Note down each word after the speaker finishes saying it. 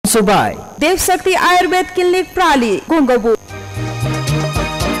Sponsor bye देवशक्ति Ayurveda clinic प्राली गोंगबु।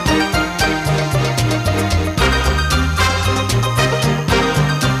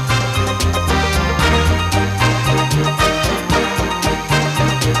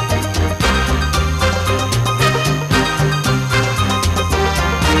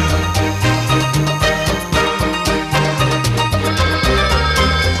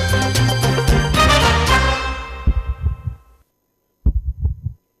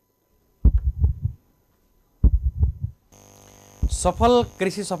 सफल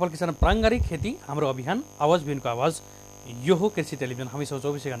कृषि सफल किसान प्राङ्गारिक खेती हाम्रो अभियान आवाज बिनको आवाज यो हो कृषि टेलिभिजन। हमेसा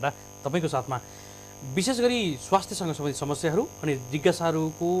 24 घण्टा तपाईको साथमा विशेष गरी स्वास्थ्यसँग सम्बन्धित समस्याहरू अनि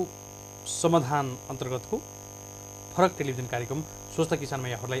जिज्ञासाहरूको समाधान अन्तर्गतको फरक टेलिभिजन कार्यक्रम स्वस्थ किसानमा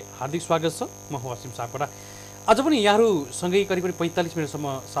यहाँहरूलाई हार्दिक स्वागत छ। म हो असिम सापकोटा। आज पनि यहाँहरूसँगै करिब 45 मिनटसम्म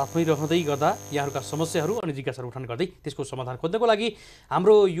साथमै रहँदै गर्दा यहाँहरूका समस्याहरू अनि जिज्ञासाहरू उठान गर्दै त्यसको समाधान खोज्नको लागि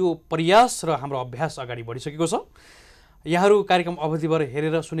हाम्रो यो प्रयास र हाम्रो अभ्यास अगाडि बढिसकेको छ। यहाँहरू कार्यक्रम अवधिभर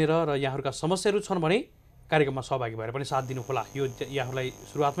हेरेर सुनेर र यहाँहरूका समस्याहरू छन् भने कार्यक्रममा सहभागी भएर पनि साथ दिनुहोला, यो यहाँहरूलाई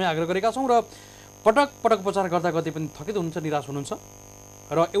सुरुवातमै आग्रह गरेका छौँ। र पटक पटक उपचार गर्दा गर्दै पनि थकित हुनुहुन्छ, निराश हुनुहुन्छ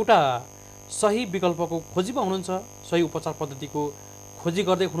र एउटा सही विकल्पको खोजीमा हुनुहुन्छ, सही उपचार पद्धतिको खोजी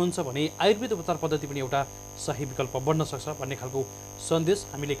गर्दै हुनुहुन्छ भने आयुर्वेद उपचार पद्धति पनि एउटा सही विकल्प बन्न सक्छ भन्ने खालको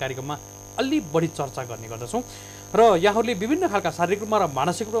सन्देश हामीले कार्यक्रममा अलि बढी चर्चा गर्ने गर्दछौँ। र यहाँहरूले विभिन्न खालका शारीरिक रूपमा र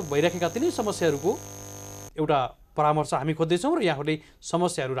मानसिक रूपमा भइरहेका तिनै समस्याहरूको एउटा परामर्श हामी खोज्दैछौँ र यहाँहरूले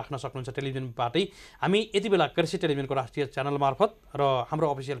समस्याहरू राख्न सक्नुहुन्छ टेलिभिजनबाटै। हामी यति बेला कृषि टेलिभिजनको राष्ट्रिय च्यानल मार्फत र हाम्रो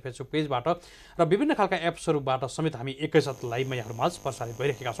अफिसियल फेसबुक पेजबाट र विभिन्न खालका एप्सहरूबाट समेत हामी एकैसाथ लाइभमा यहाँहरूमाझ प्रसारित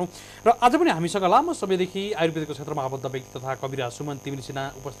भइरहेका छौँ। र आज पनि हामीसँग लामो समयदेखि आयुर्वेदको क्षेत्रमा आबद्ध व्यक्ति तथा कविराज सुमन तिमिल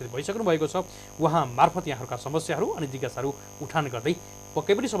सिन्हा उपस्थित भइसक्नु भएको छ। उहाँ मार्फत यहाँहरूका समस्याहरू अनि जिज्ञासाहरू उठान गर्दै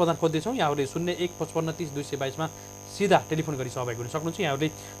पक्कै पनि समाधान खोज्दैछौँ। यहाँहरूले 015530-222मा सिधा टेलिफोन गरी सहभागी हुन सक्नुहुन्छ। यहाँहरूले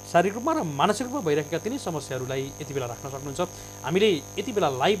शारीरिक रूपमा र मानसिक रूपमा भइरहेका तिनै समस्याहरूलाई यति बेला राख्न सक्नुहुन्छ। हामीले यति बेला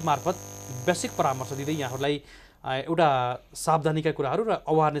लाइभ मार्फत बेसिक परामर्श दिँदै यहाँहरूलाई एउटा सावधानीका कुराहरू र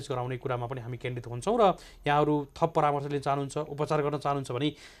अवेरनेस गराउने कुरामा पनि हामी केन्द्रित हुन्छौँ। र यहाँहरू थप परामर्श लिन चाहनुहुन्छ, उपचार गर्न चाहनुहुन्छ भने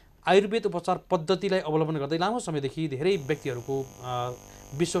आयुर्वेद उपचार पद्धतिलाई अवलम्बन गर्दै लामो समयदेखि धेरै व्यक्तिहरूको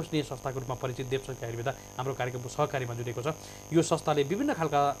विश्वसनीय संस्थाको रूपमा परिचित देवशक्ति आयुर्वेद हाम्रो कार्यक्रमको सहकारीमा जुटेको छ। यो संस्थाले विभिन्न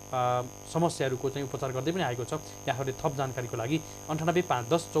खालका समस्याहरूको चाहिँ उपचार गर्दै पनि आएको छ। यहाँहरूले थप जानकारीको लागि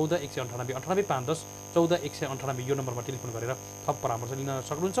 98511014 198 98511014 198 यो नम्बरमा टेलिफोन गरेर थप परामर्श लिन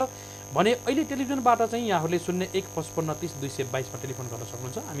सक्नुहुन्छ भने अहिले टेलिभिजनबाट चाहिँ यहाँहरूले 015530-222मा टेलिफोन गर्न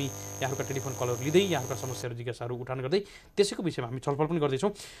सक्नुहुन्छ। हामी यहाँहरूका टेलिफोन कलहरू लिँदै यहाँहरूका समस्याहरू जिज्ञासाहरू उठान गर्दै त्यसैको विषयमा हामी छलफल पनि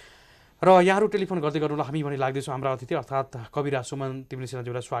गर्दैछौँ। र यहाँहरू टेलिफोन गर्दै गर्नुलाई हामी भने लाग्दैछौँ हाम्रा अतिथि अर्थात् कविराज सुमन तिमिल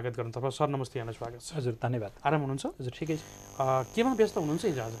सिन्हाज्यूलाई स्वागत गर्नुतर्फ। सर नमस्ते, यहाँलाई स्वागत छ। हजुर धन्यवाद। आराम हुनुहुन्छ? हजुर ठिकै छ। केमा व्यस्त हुनुहुन्छ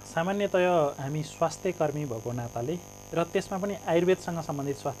हिजो आज? सामान्यतया हामी स्वास्थ्य कर्मी भएको नाताले र त्यसमा पनि आयुर्वेदसँग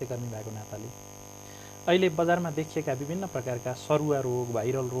सम्बन्धित स्वास्थ्य कर्मी भएको नाताले अहिले बजारमा देखिएका विभिन्न प्रकारका सरुवा रोग,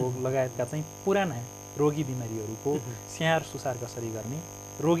 भाइरल रोग लगायतका चाहिँ पुराना रोगी बिमारीहरूको स्याहार सुसार कसरी गर्ने,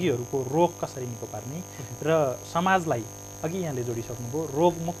 रोगीहरूको रोग कसरी निको पार्ने र समाजलाई अघि यहाँले जोडिसक्नुभयो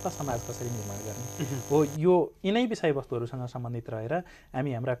रोगमुक्त समाज कसरी निर्माण गर्ने हो, यो यिनै विषयवस्तुहरूसँग सम्बन्धित रहेर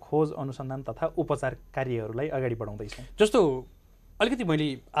हामी हाम्रा खोज अनुसन्धान तथा उपचार कार्यहरूलाई अगाडि बढाउँदैछौँ। जस्तो अलिकति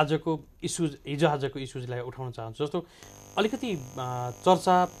मैले आजको इस्युजलाई उठाउन चाहन्छु। जस्तो अलिकति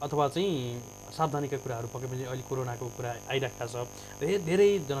चर्चा अथवा चाहिँ सावधानीका कुराहरू पक्कै पनि अहिले कोरोनाको कुरा आइरहेको छ,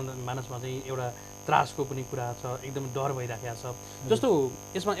 धेरै जनमानसमा चाहिँ एउटा त्रासको पनि कुरा छ, एकदम डर भइरहेको छ। जस्तो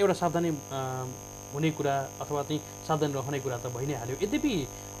यसमा एउटा सावधानी हुने कुरा अथवा चाहिँ सावधान रहने कुरा त भइ नै हाल्यो, यद्यपि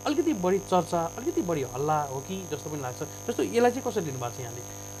अलिकति बढी चर्चा, अलिकति बढी हल्ला हो कि जस्तो पनि लाग्छ। जस्तो यसलाई चाहिँ कसरी लिनुभएको छ यहाँले?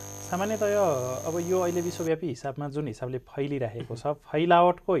 सामान्यतया अब यो अहिले विश्वव्यापी हिसाबमा जुन हिसाबले फैलिरहेको छ,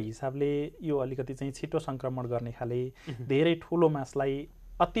 फैलावटको हिसाबले यो अलिकति चाहिँ छिटो सङ्क्रमण गर्ने खाले, धेरै ठुलो मासलाई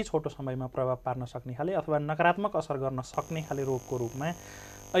अति छोटो समयमा प्रभाव पार्न सक्ने खाले अथवा नकारात्मक असर गर्न सक्ने खाले रोगको रूपमा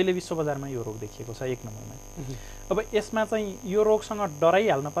अहिले विश्व बजारमा यो रोग देखिएको छ 1 नम्बरमा। अब यसमा चाहिँ यो रोगसँग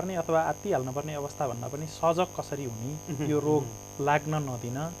डराइहाल्न पर्ने अथवा आत्तिहाल्न पर्ने अवस्था भन्न पनि सजग कसरी हुने, यो रोग लाग्न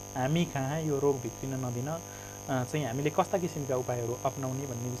नदिन, हामी कहाँ यो रोग भित्रिन नदिन चाहिँ हामीले कस्ता किसिमका उपायहरू अपनाउने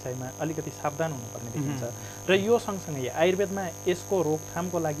भन्ने विषयमा अलिकति सावधान हुनुपर्ने देखिन्छ। र यो सँगसँगै आयुर्वेदमा यसको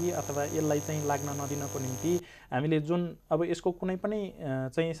रोकथामको लागि अथवा यसलाई चाहिँ लाग्न नदिनको निम्ति हामीले जुन अब यसको कुनै पनि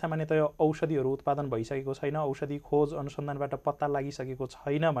चाहिँ सामान्यतया औषधिहरू उत्पादन भइसकेको छैन, औषधि खोज अनुसन्धानबाट पत्ता लागिसकेको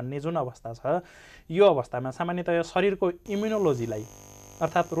छैन भन्ने जुन अवस्था छ, यो अवस्थामा सामान्यतया शरीरको इम्युनोलोजीलाई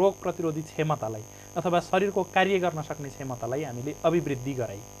अर्थात् रोग प्रतिरोधी क्षमतालाई अथवा शरीरको कार्य गर्न सक्ने क्षमतालाई हामीले अभिवृद्धि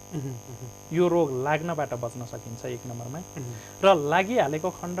गराइ यो रोग लाग्नबाट बच्न सकिन्छ 1 नम्बरमा। र लागिहालेको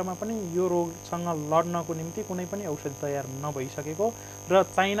खण्डमा पनि यो रोगसँग लड्नको निम्ति कुनै पनि औषधि तयार नभइसकेको र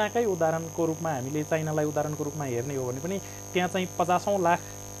चाइनाकै उदाहरणको रूपमा हामीले चाइनालाई उदाहरणको रूपमा हेर्ने हो भने पनि त्यहाँ चाहिँ 50औं लाख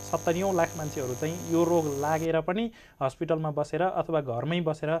 70 लाख मान्छेहरू चाहिँ यो रोग लागेर पनि हस्पिटलमा बसेर अथवा घरमै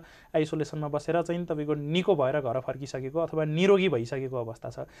बसेर आइसोलेसनमा बसेर चाहिँ तपाईँको निको भएर घर फर्किसकेको अथवा निरोगी भइसकेको अवस्था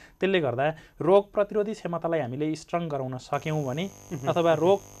छ। त्यसले गर्दा रोग प्रतिरोधी क्षमतालाई हामीले स्ट्रङ गराउन सक्यौँ भने अथवा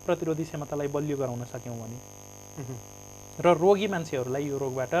रोग प्रतिरोधी क्षमतालाई बलियो गराउन सक्यौँ भने र रोगी मान्छेहरूलाई यो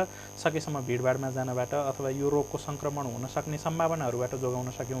रोगबाट सकेसम्म भिडभाडमा जानबाट अथवा यो रोगको सङ्क्रमण हुन सक्ने सम्भावनाहरूबाट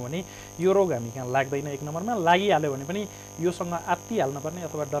जोगाउन सक्यौँ भने यो रोग हामी कहाँ लाग्दैन। एक नम्बरमा लागिहाल्यो भने पनि योसँग आत्तिहाल्नुपर्ने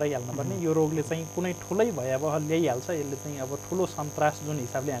अथवा डराइहाल्नुपर्ने, यो रोगले चाहिँ कुनै ठुलै भयावह ल्याइहाल्छ, यसले चाहिँ अब ठुलो सन्तास जुन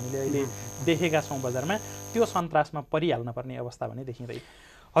हिसाबले हामीले अहिले देखेका छौँ बजारमा, त्यो सन्तासमा परिहाल्नुपर्ने अवस्था भने देखिँदैन।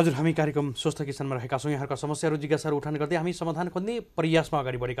 हजुर, हामी कार्यक्रम स्वस्थ किसानमा रहेका छौँ। यहाँहरूका समस्याहरू जिज्ञासाहरू उठान गर्दै हामी समाधान खोज्ने प्रयासमा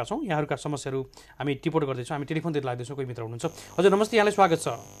अगाडि बढेका छौँ। यहाँहरूका समस्याहरू हामी टिपोट गर्दैछौँ। हामी टेलिफोनतिर लाग्दैछौँ। कोही मित्र हुनुहुन्छ? हजुर नमस्ते, यहाँलाई स्वागत छ।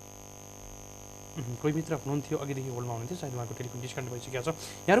 कोही मित्र हुनुहुन्थ्यो अघिदेखि होल्डमा हुनुहुन्थ्यो, सायद उहाँको टेलिफोन डिस्कनेक्ट भइसकेको छ।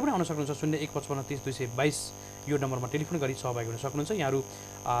 यहाँहरू पनि आउन सक्नुहुन्छ 015530 222 यो नम्बरमा टेलिफोन गरी सहभागी हुन सक्नुहुन्छ। यहाँहरू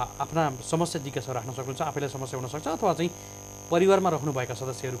आफ्ना समस्या जिज्ञासाहरू राख्न सक्नुहुन्छ। आफैलाई समस्या हुनसक्छ अथवा चाहिँ परिवारमा रहनुभएका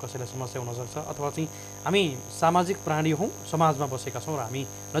सदस्यहरू कसैलाई समस्या हुनसक्छ अथवा चाहिँ हामी सामाजिक प्राणी हौँ, समाजमा बसेका छौँ र हामी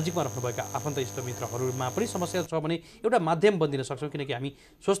नजिकमा रहनुभएका आफन्त इष्टमित्रहरूमा पनि समस्या छ भने एउटा माध्यम बनिदिन सक्छौँ, किनकि हामी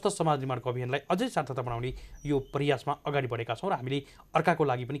स्वस्थ समाज निर्माणको अभियानलाई अझै सार्थकता बनाउने यो प्रयासमा अगाडि बढेका छौँ र हामीले अर्काको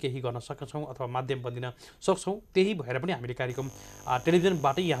लागि पनि केही गर्न सक्छौँ अथवा माध्यम बनिदिन सक्छौँ। त्यही भएर पनि हामीले कार्यक्रम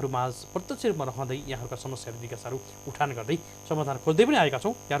टेलिभिजनबाटै यहाँहरू माझ प्रत्यक्ष रूपमा रहँदै यहाँहरूका समस्याहरू जिज्ञासाहरू उठान गर्दै समाधान खोज्दै पनि आएका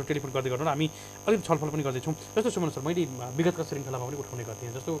छौँ। यहाँहरू टेलिफोन गर्दै गर्नु हामी अलिक छलफल पनि गर्दैछौँ। जस्तो सुमन सर, मैले विगतका श्रृङ्खलामा पनि उठाउने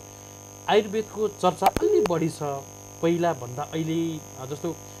गर्थेँ, जस्तो आयुर्वेदको चर्चा अलि बढी छ पहिलाभन्दा अहिले। जस्तो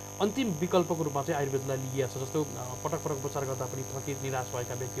अन्तिम विकल्पको रूपमा चाहिँ आयुर्वेदलाई लिइएको छ। जस्तो पटक पटक उपचार गर्दा पनि थकित निराश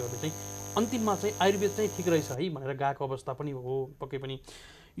भएका व्यक्तिहरूले चाहिँ अन्तिममा चाहिँ आयुर्वेद चाहिँ ठिक रहेछ है भनेर गएको अवस्था पनि हो। पक्कै पनि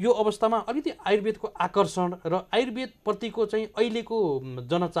यो अवस्थामा अलिकति आयुर्वेदको आकर्षण र आयुर्वेदप्रतिको चाहिँ अहिलेको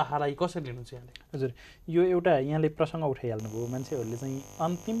जनचाहलाई कसरी लिनुहुन्छ यहाँले? हजुर, यो एउटा यहाँले प्रसङ्ग उठाइहाल्नुभयो। मान्छेहरूले चाहिँ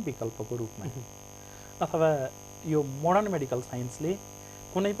अन्तिम विकल्पको रूपमा अथवा यो मोडर्न मेडिकल साइन्सले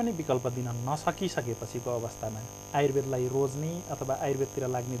कुनै पनि विकल्प दिन नसकिसकेपछिको अवस्थामा आयुर्वेदलाई रोज्ने अथवा आयुर्वेदतिर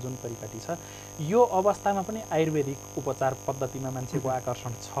लाग्ने जुन परिपाटी छ, यो अवस्थामा पनि आयुर्वेदिक उपचार पद्धतिमा मान्छेको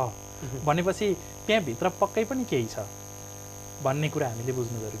आकर्षण छ भनेपछि त्यहाँभित्र पक्कै पनि केही छ भन्ने कुरा हामीले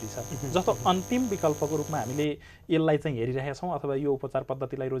बुझ्नु जरुरी छ। जस्तो अन्तिम विकल्पको रूपमा हामीले यसलाई चाहिँ हेरिरहेका छौँ अथवा यो उपचार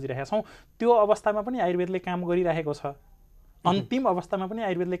पद्धतिलाई रोजिरहेका छौँ, त्यो अवस्थामा पनि आयुर्वेदले काम गरिरहेको छ। अन्तिम अवस्थामा पनि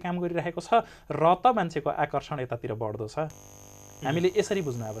आयुर्वेदले काम गरिरहेको छ र त मान्छेको आकर्षण यतातिर बढ्दो छ। हामीले यसरी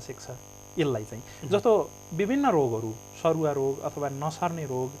बुझ्नु आवश्यक छ यसलाई चाहिँ। जस्तो विभिन्न रोगहरू, सरुवा रोग अथवा नसर्ने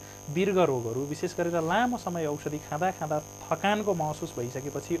रोग, दीर्घ रोगहरू, विशेष गरेर लामो समय औषधि खाँदा खाँदा थकानको महसुस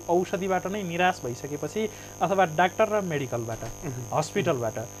भइसकेपछि, औषधिबाट नै निराश भइसकेपछि अथवा डाक्टर र मेडिकलबाट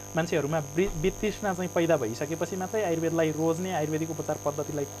हस्पिटलबाट मान्छेहरूमा वितृष्णा चाहिँ पैदा भइसकेपछि मात्रै आयुर्वेदलाई रोज्ने, आयुर्वेदिक उपचार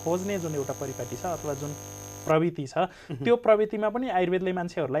पद्धतिलाई खोज्ने जुन एउटा परिपाटी छ अथवा जुन प्रवृत्ति छ, त्यो प्रवृत्तिमा पनि आयुर्वेदले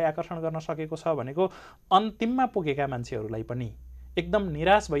मान्छेहरूलाई आकर्षण गर्न सकेको छ भनेको अन्तिममा पुगेका मान्छेहरूलाई पनि एकदम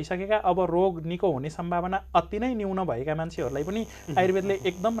निराश भइसकेका, अब रोग निको हुने सम्भावना अति नै न्यून भएका मान्छेहरूलाई पनि आयुर्वेदले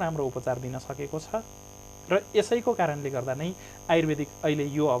एकदम राम्रो उपचार दिन सकेको छ। र यसैको कारणले गर्दा नै आयुर्वेदिक अहिले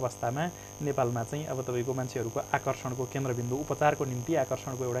यो अवस्थामा नेपालमा चाहिँ अब तपाईँको मान्छेहरूको आकर्षणको केन्द्रबिन्दु, उपचारको निम्ति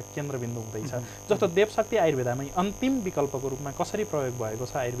आकर्षणको एउटा केन्द्रबिन्दु हुँदैछ। जस्तो देवशक्ति आयुर्वेदामै अन्तिम विकल्पको रूपमा कसरी प्रयोग भएको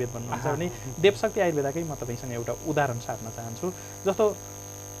छ आयुर्वेद भन्नुहुन्छ भने देवशक्ति आयुर्वेदाकै म तपाईँसँग एउटा उदाहरण सार्न चाहन्छु। जस्तो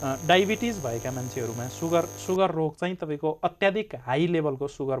डायबिटिज भएका मान्छेहरूमा सुगर रोग चाहिँ तपाईँको अत्याधिक हाई लेभलको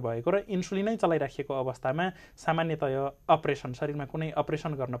सुगर भएको र इन्सुलिनै चलाइराखेको अवस्थामा सामान्यतया अपरेसन, शरीरमा कुनै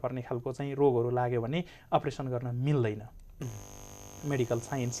अपरेसन गर्नुपर्ने खालको चाहिँ रोगहरू लाग्यो भने अपरेसन गर्न मिल्दैन। मेडिकल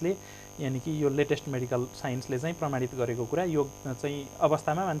साइन्सले, यानि कि यो लेटेस्ट मेडिकल साइन्सले चाहिँ प्रमाणित गरेको कुरा, यो चाहिँ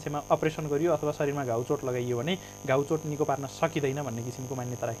अवस्थामा मान्छेमा अपरेसन गरियो अथवा शरीरमा घाउचोट लगाइयो भने घाउचोट निको पार्न सकिँदैन भन्ने किसिमको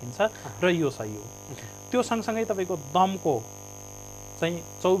मान्यता राखिन्छ र यो सही हो। त्यो सँगसँगै तपाईँको दमको चाहिँ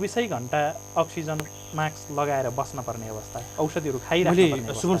 24 घण्टा अक्सिजन मास्क लगाएर बस्न पर्ने अवस्था, औषधिहरू खाइराख्नु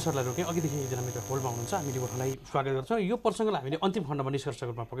पर्ने। सुमन सरलाई रोकेँ, अघिदेखि एकजना मित्र होल्डमा हुनुहुन्छ, हामीले उहाँलाई स्वागत गर्छौँ। यो प्रसङ्गलाई हामीले अन्तिम खण्डमा निष्कर्षको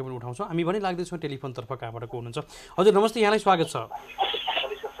रूपमा पक्कै पनि उठाउँछौँ। हामी भने लाग्दैछौँ टेलिफोनतर्फ कहाँबाट को हुनुहुन्छ? हजुर नमस्ते, यहाँलाई स्वागत छ।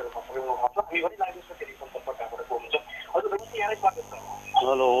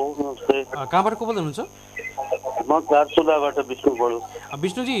 हेलो नमस्ते, कहाँबाट को बोल्दै हुनुहुन्छ? म चारचुलाबाट विष्णु बोल्छु।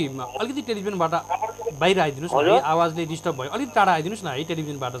 विष्णुजी, अलिकति टेलिभिजनबाट बाहिर आइदिनुहोस् न, आवाजले डिस्टर्ब भयो। अलिकति टाढा आइदिनुहोस् न है,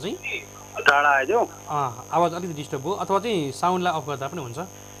 टेलिभिजनबाट चाहिँ टाढा आइदियो, आवाज अलिकति डिस्टर्ब भयो, अथवा चाहिँ साउन्डलाई अफ गर्दा पनि हुन्छ।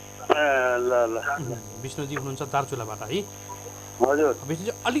 ल ल विष्णुजी हुनुहुन्छ दार्चुलाबाट है? हजुर।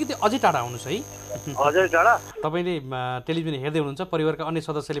 विष्णुजी अलिकति अझै टाढा आउनुहोस् है। अझै टाढा? तपाईँले टेलिभिजन हेर्दै हुनुहुन्छ, परिवारका अन्य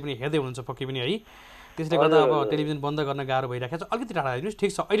सदस्यले पनि हेर्दै हुनुहुन्छ पक्कै पनि है, त्यसले गर्दा अब टेलिभिजन बन्द गर्न गाह्रो भइरहेको छ। अलिकति टाढा आइदिनुहोस्।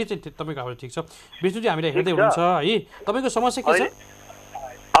 ठिक छ, अहिले चाहिँ तपाईँको आवाज ठिक छ। विष्णुजी हामीलाई हेर्दै हुनुहुन्छ है, तपाईँको समस्या के छ?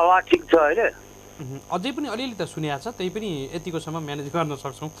 आवाज ठिक छ अहिले? अझै पनि अलिअलि त सुनिएको छ, त्यही पनि यतिकोसम्म म्यानेज गर्न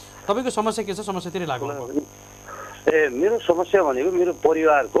सक्छौँ। तपाईँको समस्या के छ, समस्यातिर लागु गर्नु। मेरो समस्या भनेको मेरो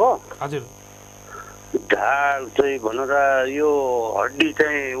परिवारको हजुर ढाड चाहिँ भनेर यो हड्डी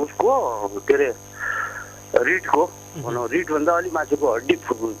चाहिँ उसको के अरे रिडको भनौँ, रिडभन्दा अलि माथिको हड्डी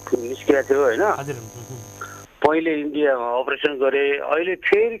निस्किएको थियो होइन। हजुर पहिले इन्डियामा अपरेसन गरे, अहिले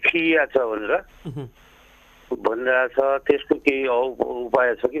फेरि खिया छ भनेर भनिरहेछ। त्यसको केही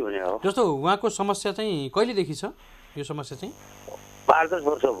उपाय छ कि भने हो? जस्तो उहाँको समस्या चाहिँ कहिलेदेखि छ? यो समस्या चाहिँ 8-10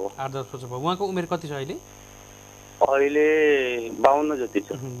 वर्ष भयो। 8-10 वर्ष भयो। उहाँको उमेर कति छ अहिले? अहिले 52 जति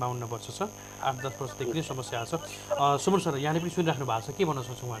छ। 52 वर्ष छ। 8-10 वर्षदेखि नै समस्या आएको छ। सुमन सर यहाँले पनि सुनिराख्नु भएको छ, के भन्न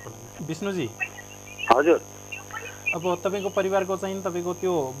सक्छौँ उहाँको लागि? विष्णुजी हजुर, अब तपाईँको परिवारको चाहिँ तपाईँको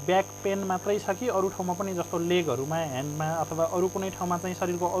त्यो ब्याक पेन मात्रै छ कि अरू ठाउँमा पनि, जस्तो लेगहरूमा, ह्यान्डमा अथवा अरू कुनै ठाउँमा चाहिँ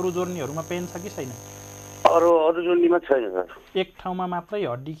शरीरको अरू जोर्नीहरूमा पेन छ कि छैन? अरू जोर्नीमा छैन सर। एक ठाउँमा मात्रै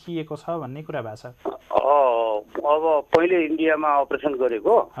हड्डी खिएको छ भन्ने कुरा भएको छ। अब पहिले इन्डियामा अपरेसन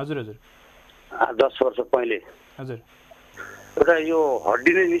गरेको। हजुर हजुर 10 वर्ष पहिले। हजुर एउटा यो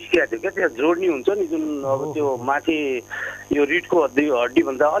हड्डी नै निस्किएको थियो क्या, त्यहाँ जोड्नी हुन्छ नि जुन, अब त्यो माथि यो रिडको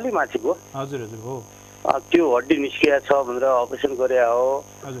हड्डीभन्दा अलि माथिको। हजुर हजुर हो, त्यो हड्डी निस्किएको छ भनेर अपरेसन गरे हो।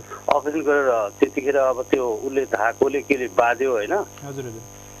 हजुर अपरेसन गरेर त्यतिखेर अब त्यो उसले धाकोले केले बाँध्यो होइन। हजुर हजुर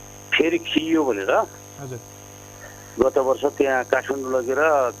फेरि खियो भनेर हजुर गत वर्ष त्यहाँ काठमाडौँ लगेर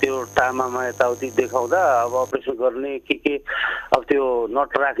त्यो टामामा यताउति देखाउँदा अब अपरेसन गर्ने के अब त्यो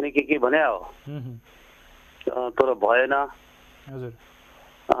नट राख्ने के भने हो, तर भएन। हजुर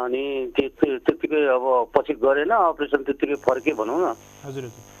अनि त्यतिकै अब पछि गरेन अपरेसन, त्यतिकै फर्के भनौँ न। हजुर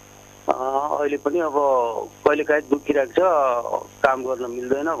हजुर अहिले पनि अब कहिलेकाहीँ दुखिरहेको छ, काम गर्न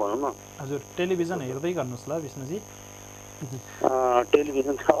मिल्दैन भनौँ न। हजुर टेलिभिजन हेर्दै गर्नुहोस् ल विष्णुजी।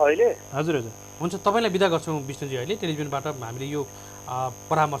 टेलिभिजन छ अहिले। हजुर हजुर हुन्छ, तपाईँलाई बिदा गर्छौँ विष्णुजी। अहिले टेलिभिजनबाट हामीले यो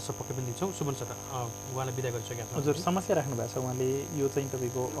परामर्श पक्कै पनि दिन्छौँ। सुमन सर उहाँलाई बिदा गरिसकेका छौँ। हजुर समस्या राख्नु भएको छ उहाँले, यो चाहिँ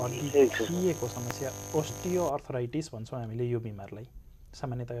तपाईँको हड्डी खिएको समस्या, ओस्टियो अर्थराइटिस भन्छौँ हामीले यो बिमारलाई।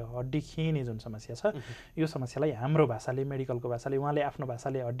 सामान्यतया हड्डी खिने जुन समस्या छ, यो समस्यालाई हाम्रो भाषाले, मेडिकलको भाषाले, उहाँले आफ्नो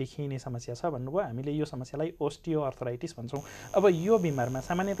भाषाले हड्डी खिने समस्या छ भन्नुभयो, हामीले यो समस्यालाई ओस्टियो अर्थराइटिस भन्छौँ। अब यो बिमारमा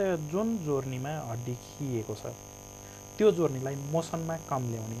सामान्यतया जुन जोर्नीमा हड्डी खिएको छ त्यो जोर्नीलाई मोसनमा कम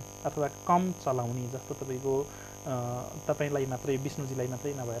ल्याउने अथवा कम चलाउने, जस्तो तपाईँको तपाईँलाई मात्रै, विष्णुजीलाई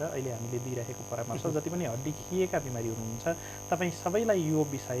मात्रै नभएर अहिले हामीले दिइरहेको परामर्श, जति पनि हड्डी खिएका बिमारी हुनुहुन्छ तपाईँ सबैलाई यो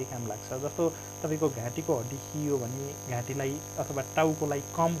विषय काम लाग्छ। जस्तो तपाईँको घाँटीको हड्डी खियो भने घाँटीलाई अथवा टाउकोलाई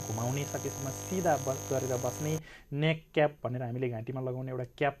कम घुमाउने, सकेसम्म सिधा गरेर बस्ने, नेक क्याप भनेर हामीले घाँटीमा लगाउने एउटा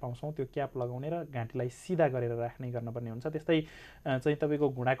क्याप पाउँछौँ, त्यो क्याप लगाउने र घाँटीलाई सिधा गरेर राख्ने गर्नुपर्ने हुन्छ। त्यस्तै चाहिँ तपाईँको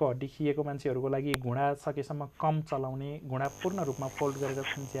घुँडाको हड्डी खिएको मान्छेहरूको लागि घुँडा सकेसम्म कम चलाउने, घुँडा पूर्ण रूपमा फोल्ड गरेर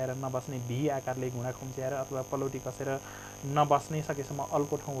खुम्च्याएर नबस्ने, भी आकारले घुँडा खुम्च्याएर अथवा पलौटी कसेर नबस्ने, सकेसम्म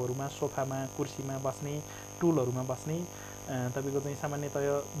अल्को ठाउँहरूमा, सोफामा, कुर्सीमा बस्ने, टुलहरूमा बस्ने। तपाईँको चाहिँ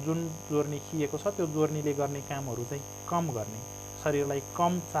सामान्यतया जुन जोर्नी खिएको छ त्यो जोर्नीले गर्ने कामहरू चाहिँ कम गर्ने, शरीरलाई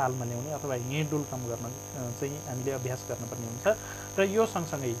कम चालमा ल्याउने अथवा हिँडडुल कम गर्न चाहिँ हामीले अभ्यास गर्नुपर्ने हुन्छ। र यो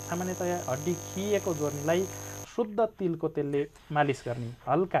सँगसँगै सामान्यतया हड्डी खिएको जोर्नीलाई शुद्ध तिलको तेलले मालिस गर्ने,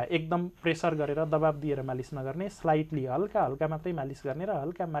 हल्का एकदम प्रेसर गरेर दबाब दिएर मालिस नगर्ने, स्लाइटली हल्का हल्का मात्रै मालिस गर्ने र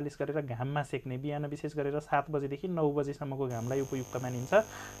हल्का मालिस गरेर घाममा सेक्ने। बिहान विशेष गरेर 7 बजेदेखि 9 बजेसम्मको घामलाई उपयुक्त मानिन्छ।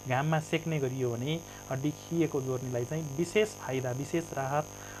 घाममा सेक्ने गरियो भने हड्डी खिएको जोर्नीलाई चाहिँ विशेष फाइदा, विशेष राहत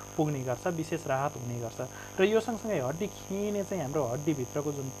पुग्ने गर्छ, विशेष राहत हुने गर्छ। र यो सँगसँगै हड्डी खिने चाहिँ हाम्रो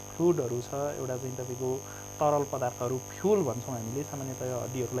हड्डीभित्रको जुन फ्लुइडहरू छ, एउटा चाहिँ तपाईँको तरल पदार्थहरू, फ्युल भन्छौँ हामीले, सामान्यतया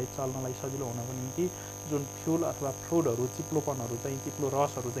हड्डीहरूलाई चल्नलाई सजिलो हुनको निम्ति जुन फ्युल अथवा फ्लुइडहरू, चिप्लोपनहरू चाहिँ, चिप्लो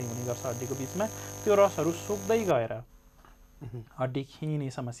रसहरू चाहिँ हुने गर्छ हड्डीको बिचमा, त्यो रसहरू सुक्दै गएर हड्डी खिने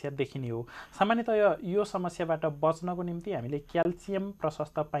समस्या देखिने हो। सामान्यतया यो समस्याबाट बच्नको निम्ति हामीले क्याल्सियम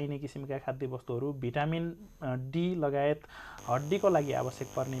प्रशस्त पाइने किसिमका खाद्यवस्तुहरू, भिटामिन डी लगायत हड्डीको लागि आवश्यक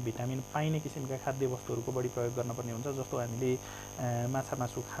पर्ने भिटामिन पाइने किसिमका खाद्यवस्तुहरूको बढी प्रयोग गर्नुपर्ने हुन्छ। जस्तो हामीले माछा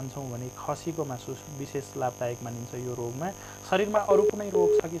मासु खान्छौँ भने खसीको मासु विशेष लाभदायक मानिन्छ यो रोगमा। शरीरमा अरू कुनै रोग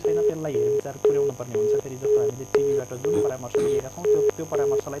छ कि छैन त्यसलाई हेरविचार पुर्याउनु पर्ने हुन्छ। फेरि जस्तो हामीले टिभीबाट जुन परामर्श दिएका छौँ त्यो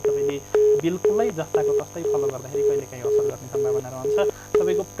परामर्शलाई तपाईँले बिल्कुलै जस्ताको तस्तै फलो गर्दाखेरि कहिलेकाहीँ असर गर्ने सम्भावना रहन्छ।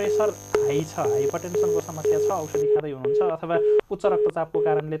 तपाईँको प्रेसर हाई छ, हाइपरटेन्सनको समस्या छ, औषधि खाँदै हुनुहुन्छ, अथवा उच्च रक्तचापको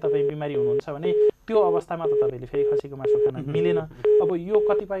कारणले तपाईँ बिमारी हुनुहुन्छ भने त्यो अवस्थामा त तपाईँले फेरि खसीको मासु खान मिलेन। अब यो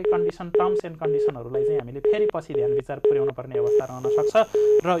कतिपय कन्डिसन टर्म्स एन्ड कन्डिसनहरूलाई चाहिँ हामीले फेरि पछि ध्यान विचार पुर्याउनु पर्ने अवस्था रहन सक्छ।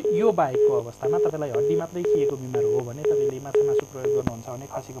 र यो बाहेकको अवस्थामा तपाईँलाई हड्डी मात्रै खिएको बिमार हो भने तपाईँले माछा मासु प्रयोग गर्नुहुन्छ भने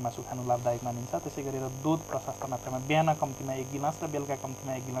खसीको मासु खानु लाभदायक मानिन्छ। त्यसै गरेर दुध प्रशस्त मात्रामा बिहान कम्तीमा 1 गिलास र बेलुका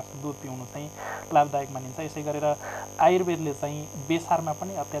कम्तीमा 1 गिलास दुध पिउनु चाहिँ लाभदायक मानिन्छ। यसै गरेर आयुर्वेदले चाहिँ बेसारमा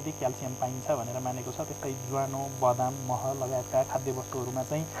पनि अत्याधिक क्याल्सियम पाइन्छ भनेर मानेको छ। त्यस्तै ज्वानो, बदाम, मह लगायतका खाद्य वस्तुहरूमा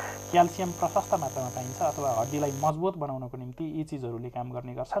चाहिँ क्याल्सियम प्रशस्त मात्रामा पाइन्छ अथवा हड्डीलाई मजबुत बनाउनको निम्ति यी चिजहरूले काम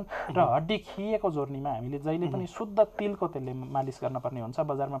गर्ने गर्छन्। र हड्डी खिएको जोर्नीमा हामीले जहिले पनि शुद्ध तिलको तेलले मालिस गर्नुपर्ने हुन्छ।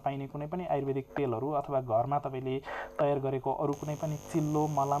 बजारमा पाइने कुनै पनि आयुर्वेदिक तेलहरू अथवा घरमा तपाईँले तयार गरेको अरू कुनै पनि चिल्लो,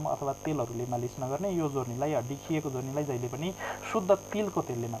 मलम अथवा तेलहरूले मालिस नगर्ने। यो जोर्नीलाई, हड्डी खिएको जोर्नीलाई जहिले पनि शुद्ध तिलको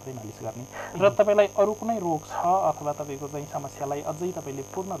तेलले मात्रै मालिस गर्ने। र तपाईँलाई अरू कुनै रोग छ अथवा तपाईँको चाहिँ समस्यालाई अझै तपाईँले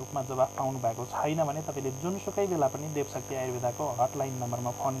पूर्ण रूपमा जवाफ पाउनु भएको छैन भने तपाईँले जुनसुकै बेला पनि देवशक्ति आयुर्वेदाको हटलाइन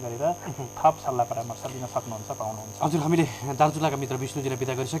नम्बरमा फोन गरेर थप सल्लाह परामर्श लिन सक्नुहुन्छ, पाउनुहुन्छ। हजुर, हामीले दार्चुलाका मित्र विष्णुजीलाई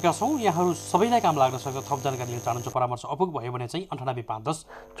बिदा गरिसकेका छौँ। यहाँहरू सबैलाई काम लाग्न सक्छ। थप जानकारी लिन चाहनुहुन्छ, परामर्श अपुग भयो भने चाहिँ 98 510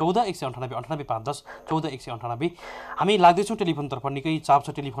 14 198 98 510 14 198। हामी लाग्दैछौँ टेलिफोनतर्फ। निकै चाप छ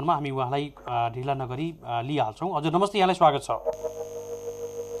टेलिफोनमा, हामी उहाँलाई ढिला नगरी लिइहाल्छौँ। हजुर नमस्ते, यहाँलाई स्वागत छ।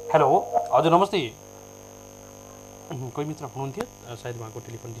 हेलो, हजुर नमस्ते। कोही मित्र हुनुहुन्थ्यो, सायद उहाँको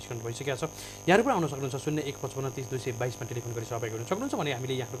टेलिफोन डिस्कनेक्ट भइसकेको छ। यहाँहरू पनि आउन सक्नुहुन्छ 0155 30 222 टेलिफोन गरी सहभागी हुन सक्नुहुन्छ भने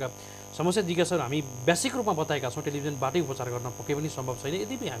हामीले यहाँहरूका समस्या जिज्ञासाहरू हामी व्यावसायिक रूपमा बताएका छौँ। टेलिभिजनबाटै उपचार गर्न पक्कै पनि सम्भव छैन।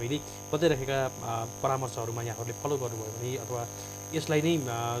 यदि पनि हामीले बताइराखेका परामर्शहरूमा यहाँहरूले फलो गर्नुभयो भने अथवा यसलाई नै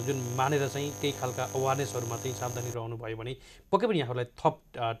जुन मानेर चाहिँ केही खालका अवेरनेसहरूमा चाहिँ सावधानी रहनु भयो भने पक्कै पनि यहाँहरूलाई थप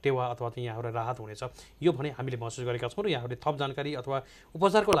टेवा अथवा चाहिँ यहाँहरूलाई राहत हुनेछ। यो भने हामीले महसुस गरेका छौँ। र यहाँहरूले थप जानकारी अथवा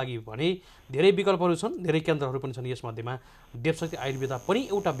उपचारको लागि भने धेरै विकल्पहरू छन्, धेरै केन्द्रहरू पनि छन्। यसमध्येमा देवशक्ति आयुर्वेदा पनि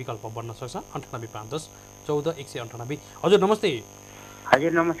एउटा विकल्प बन्न सक्छ। 98 510 14 198। हजुर नमस्ते।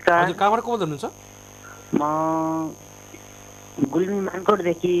 हजुर नमस्कार। हजुर कहाँबाट को बोल्नुहुन्छ? म गुल्मी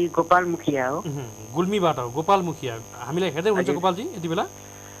मानकोटदेखि गोपाल मुखिया हो। गुल्मीबाट गोपाल मुखिया। हामीलाई हेर्दै हुनुहुन्छ गोपालजी यति बेला?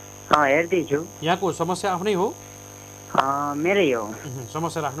 हेर्दैछु। यहाँको समस्या आफ्नै हो? मेरै हो।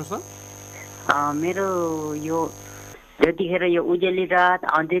 समस्या राख्नुहोस् न। मेरो यो जतिखेर यो उजेली रात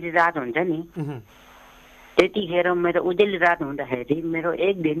अँधेरी रात हुन्छ नि, त्यतिखेर मेरो उजेली रात हुँदाखेरि मेरो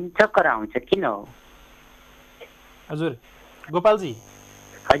एक दिन चक्कर आउँछ। किन हो? हजुर गोपालजी,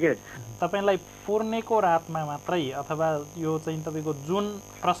 हजुर तपाईँलाई पूर्णेको रातमा मात्रै अथवा यो चाहिँ तपाईँको जुन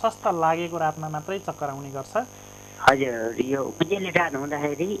प्रशस्त लागेको रातमा मात्रै चक्कर आउने गर्छ? हजुर, यो उजेली रात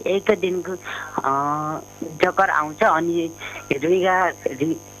हुँदाखेरि एक दिनको चक्कर आउँछ। अनि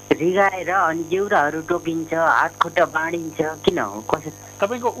रिगाएर अनि जिउराहरू टोकिन्छ, हात खुट्टा बाँडिन्छ। किन हो? कसो?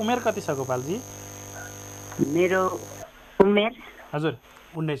 तपाईँको उमेर कति छ गोपालजी? मेरो उमेर हजुर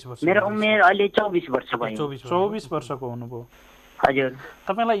 19 वर्ष। मेरो उमेर अहिले 24 वर्ष भयो। 24 वर्षको हुनुभयो। हजुर।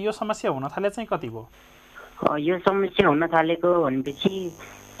 तपाईँलाई यो समस्या हुन थाले चाहिँ कति भयो? यो समस्या हुन थालेको भनेपछि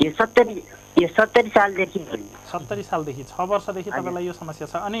यो 70 सालदेखि। 70 सालदेखि, 6 वर्षदेखि तपाईँलाई यो समस्या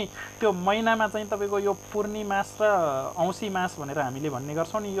छ। अनि त्यो महिनामा चाहिँ तपाईँको यो पूर्णिमास र औँसी मास भनेर हामीले भन्ने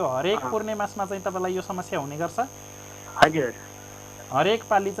गर्छौँ नि, यो हरेक पूर्णिमासमा चाहिँ तपाईँलाई यो समस्या हुने गर्छ? हजुर। हरेक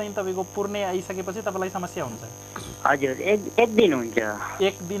पालि चाहिँ तपाईँको पूर्णे आइसकेपछि तपाईँलाई समस्या हुन्छ? हजुर, एक दिन हुन्छ।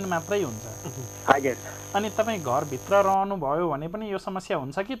 एक दिन मात्रै हुन्छ? हजुर। अनि तपाईँ घरभित्र रहनुभयो भने पनि यो समस्या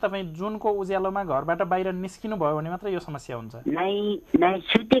हुन्छ कि तपाईँ जुनको उज्यालोमा घरबाट बाहिर निस्किनु भयो भने मात्रै यो समस्या हुन्छ? नै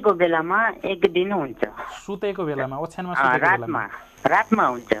सुतेको बेलामा एक दिन हुन्छ। सुतेको बेलामा, ओछ्यानमा सुतेको बेलामा? रातमा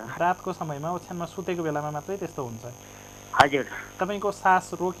हुन्छ। रातको समयमा ओछ्यानमा सुतेको बेलामा मात्रै त्यस्तो हुन्छ? हजुर। तपाईँको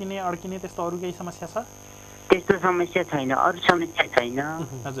सास रोकिने अड्किने त्यस्तो अरू केही समस्या छ? त्यस्तो समस्या छैन, अरू समस्या छैन।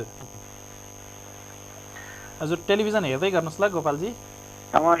 हजुर हजुर, टेलिभिजन हेर्दै गर्नुहोस् ल गोपालजी।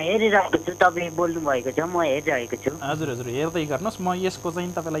 म हेरिरहेको छु, तपाईँ बोल्नु भएको छ, म हेरिरहेको छु। हजुर हजुर, हेर्दै गर्नुहोस्। म यसको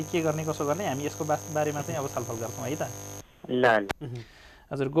चाहिँ तपाईँलाई के गर्ने कसो गर्ने हामी यसको बारेमा चाहिँ अब छलफल गर्छौँ है त। ल।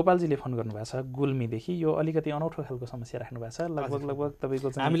 हजुर, गोपालजीले फोन गर्नुभएको छ गुल्मीदेखि। यो अलिकति अनौठो खालको समस्या राख्नु भएको छ। लगभग तपाईँको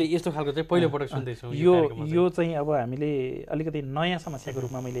चाहिँ हामीले यस्तो खालको चाहिँ पहिलोपटक सुन्दैछौँ। यो चाहिँ अब हामीले अलिकति नयाँ समस्याको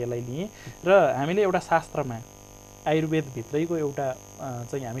रूपमा मैले यसलाई लिएँ। र हामीले एउटा शास्त्रमा, आयुर्वेदभित्रैको एउटा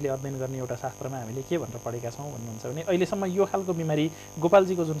चाहिँ हामीले अध्ययन गर्ने एउटा शास्त्रमा हामीले के भनेर पढेका छौँ भन्नुहुन्छ भने अहिलेसम्म यो खालको बिमारी,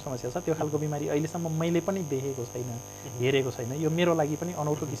 गोपालजीको जुन समस्या छ त्यो खालको बिमारी अहिलेसम्म मैले पनि देखेको छैन, हेरेको छैन। यो मेरो लागि पनि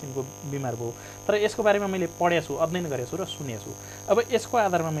अनौठो किसिमको बिमार भयो। तर यसको बारेमा मैले पढेको छु, अध्ययन गरेको छु र सुनेको छु। अब यसको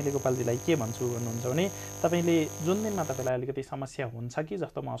आधारमा मैले गोपालजीलाई के भन्छु भन्नुहुन्छ भने तपाईँले जुन दिनमा तपाईँलाई अलिकति समस्या हुन्छ कि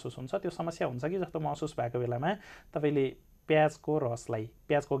जस्तो महसुस हुन्छ, त्यो समस्या हुन्छ कि जस्तो महसुस भएको बेलामा तपाईँले प्याजको रसलाई,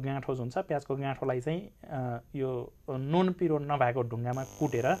 प्याजको गाँठो जुन छ, प्याजको गाँठोलाई चाहिँ यो नुन पिरो नभएको ढुङ्गामा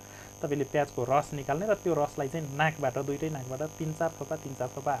कुटेर तपाईँले प्याजको रस निकाल्ने र त्यो रसलाई चाहिँ नाकबाट, दुइटै नाकबाट 3-4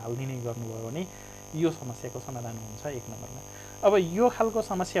 थोपा हालिदिने गर्नुभयो भने यो समस्याको समाधान हुन्छ एक नम्बरमा। अब यो खालको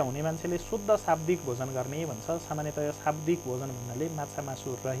समस्या हुने मान्छेले शुद्ध शाब्दिक भोजन गर्ने भन्छ। सामान्यतया शाब्दिक भोजन भन्नाले माछा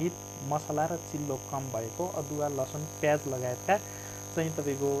मासु रहित, मसला र चिल्लो कम भएको, अदुवा लसुन प्याज लगायतका चाहिँ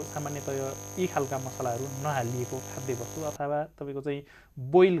तपाईँको सामान्यतया यी खालका मसलाहरू नहालिएको खाद्यवस्तु अथवा तपाईँको चाहिँ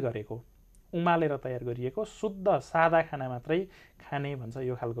बोइल गरेको, उमालेर तयार गरिएको शुद्ध सादा खाना मात्रै खाने भन्छ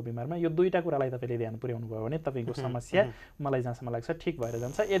यो खालको बिमारमा। यो दुईटा कुरालाई तपाईँले ध्यान पुर्याउनु भयो भने तपाईँको समस्या मलाई जहाँसम्म लाग्छ ठिक भएर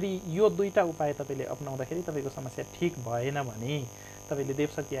जान्छ। यदि यो दुईटा उपाय तपाईँले अपनाउँदाखेरि तपाईँको समस्या ठिक भएन भने तपाईँले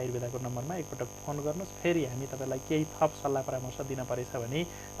देवशक्ति आयुर्वेदाको नम्बरमा एकपटक फोन गर्नुहोस्। फेरि हामी तपाईँलाई केही थप सल्लाह परामर्श दिन परेछ भने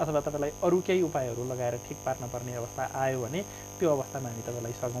अथवा तपाईँलाई अरू केही उपायहरू लगाएर ठिक पार्न पर्ने अवस्था आयो भने त्यो अवस्थामा हामी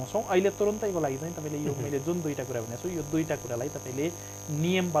तपाईँलाई सघाउँछौँ। अहिले तुरुन्तैको लागि चाहिँ तपाईँले यो मैले जुन दुईटा कुरा भनेको छु यो दुईटा कुरालाई तपाईँले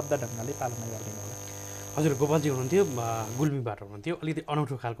नियमबद्ध ढङ्गले पालना गरिदिनु होला। हजुर, गोपालजी हुनुहुन्थ्यो, गुल्मीबाट हुनुहुन्थ्यो, अलिकति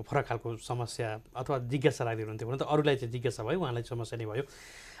अनौठो खालको फरक खालको समस्या अथवा जिज्ञासा राख्दै हुनुहुन्थ्यो भने त अरूलाई चाहिँ जिज्ञासा भयो, उहाँलाई समस्या नै भयो।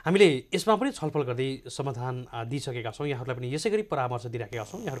 हामीले यसमा पनि छलफल गर्दै समाधान दिइसकेका छौँ। यहाँहरूलाई पनि यसै गरी परामर्श दिइराखेका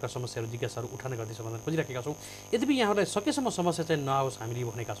छौँ। यहाँहरूका समस्याहरू जिज्ञासाहरू उठान गर्दै समाधान खोजिराखेका छौँ। यद्यपि यहाँहरूलाई सकेसम्म समस्या चाहिँ नआओस् हामीले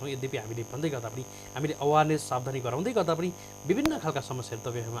भनेका छौँ। यद्यपि हामीले भन्दै गर्दा पनि हामीले अवेरनेस सावधानी गराउँदै गर्दा पनि विभिन्न खालका समस्याहरू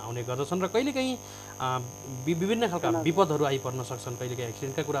तपाईँहरूमा आउने गर्दछन् र कहिलेकाहीँ विभिन्न खालका विपदहरू आइपर्न सक्छन्, कहिलेकाहीँ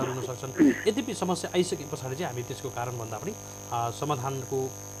एक्सिडेन्टका कुराहरू हुन सक्छन्। यद्यपि समस्या आइसके पछाडि चाहिँ हामी त्यसको कारण भन्दा पनि समाधानको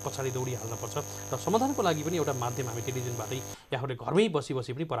पछाडि दौडिहाल्नुपर्छ र समाधानको लागि पनि एउटा माध्यम हामी टेलिभिजनबाटै यहाँहरूले घरमै बसी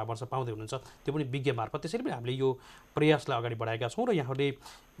बसी पनि परामर्श पाउँदै हुनुहुन्छ, त्यो पनि विज्ञ मार्फत। त्यसरी पनि हामीले यो प्रयासलाई अगाडि बढाएका छौँ र यहाँहरूले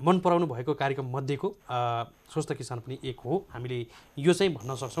मन पराउनु भएको कार्यक्रम मध्येको स्वस्थ किसान पनि एक हो, हामीले यो चाहिँ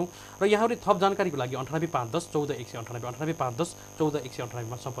भन्न सक्छौँ। र यहाँहरूले थप जानकारीको लागि 98 510 14 198 98 510 14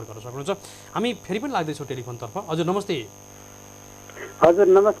 198मा सम्पर्क गर्न सक्नुहुन्छ। हामी फेरि पनि लाग्दैछौँ टेलिफोनतर्फ। हजुर नमस्ते। हजुर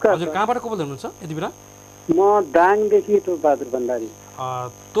नमस्कार। हजुर कहाँबाट को बोल्दै हुनुहुन्छ यति बेला? म दाङदेखि तोपबहादुर भण्डारी।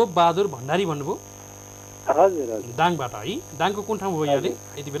 तोपबहादुर भण्डारी भन्नुभयो? हजुर हजुर, दाङबाट है। दाङको कुन ठाउँ हो यहाँले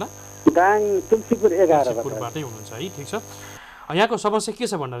यति बेला? दाङ तुलसीपुर 11 तुलसीपुरबाटै हुनुहुन्छ है, ठिक छ। यहाँको समस्या के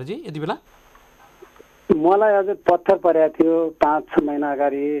छ भण्डारीजी यति बेला? मलाई हजुर पत्थर परेको थियो 5-6 महिना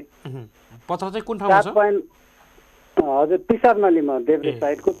अगाडि। पत्थर चाहिँ कुन ठाउँमा छ? हजुर पिसाब नलीमा, देब्रे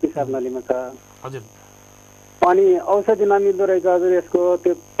साइडको पिसाब नलीमा छ। हजुर। अनि औषधि नमिल्दो रहेछ हजुर, यसको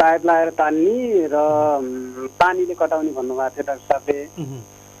त्यो पाइप लगाएर तान्ने र पानीले कटाउने भन्नुभएको थियो डाक्टर साहबले।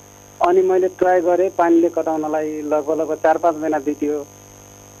 अनि मैले ट्राई गरेँ पानीले कटाउनलाई, लगभग 4-5 महिना बित्यो।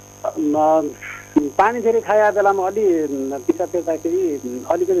 पानी धेरै खाए बेलामा अलि पिसाब पेर्दाखेरि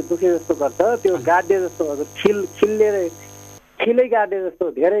अलिकति दुखे जस्तो गर्छ, त्यो गाड्ने जस्तो हजुर, खिलै गाड्ने जस्तो,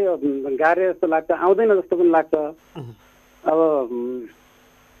 धेरै गाड्ने जस्तो लाग्छ, आउँदैन जस्तो पनि लाग्छ। अब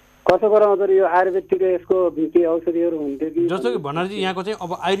कसो गरौँ हजुर, यो आयुर्वेदतिर यसको के औषधिहरू हुन्थ्यो कि? जस्तो कि भण्डारीजी यहाँको चाहिँ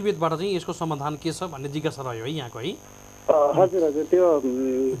अब आयुर्वेदबाट चाहिँ यसको समाधान के छ भन्ने जिज्ञासा रह्यो है यहाँको है? हजुर हजुर, त्यो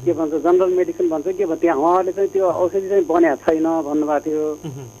के भन्छ जनरल मेडिसिन भन्छ के भन्छ, त्यहाँ उहाँले चाहिँ त्यो औषधि चाहिँ बनाएको छैन भन्नुभएको थियो।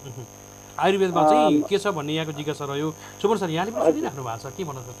 आयुर्वेदमा चाहिँ के छ भन्ने यहाँको जिज्ञासा रह्यो। सुमन सर यहाँले पनि सुनिराख्नु भएको छ, के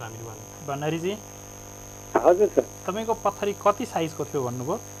भन्न सक्छ हामीले उहाँले? भण्डारीजी हजुर सर, तपाईँको पत्थरी कति साइजको थियो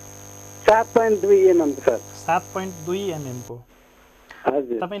भन्नुभयो? 7.2 mm सर। 7.2 mm को?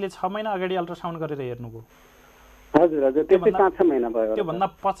 हजुर। तपाईँले 6 महिना अगाडि अल्ट्रासाउन्ड गरेर हेर्नुभयो? हजुर हजुर, त्यस्तै 5-6 महिना भयो। त्योभन्दा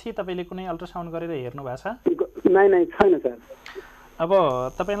पछि तपाईँले कुनै अल्ट्रासाउन्ड गरेर हेर्नु भएको छ? नै छैन सर। अब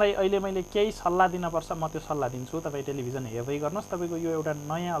तपाईँलाई अहिले मैले केही सल्लाह दिनुपर्छ, म त्यो सल्लाह दिन्छु। तपाईँ टेलिभिजन हेर्दै गर्नुहोस्। तपाईँको यो एउटा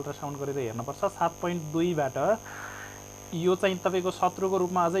नयाँ अल्ट्रासाउन्ड गरेर हेर्नुपर्छ। 7.2बाट यो चाहिँ तपाईँको शत्रुको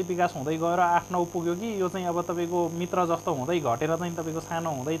रूपमा अझै विकास हुँदै गएर 8-9 पुग्यो कि यो चाहिँ अब तपाईँको मित्र जस्तो हुँदै घटेर चाहिँ तपाईँको सानो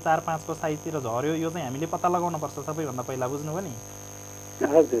हुँदै 4-5 को साइजतिर झऱ्यो, यो चाहिँ हामीले पत्ता लगाउनुपर्छ सबैभन्दा पहिला, बुझ्नुभयो नि?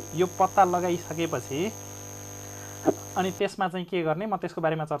 हजुर। यो पत्ता लगाइसकेपछि अनि त्यसमा चाहिँ के गर्ने म त्यसको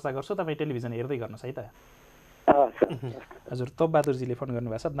बारेमा चर्चा गर्छु। तपाईँ टेलिभिजन हेर्दै गर्नुहोस् है त। हजुर, तोपबहादुरजीले फोन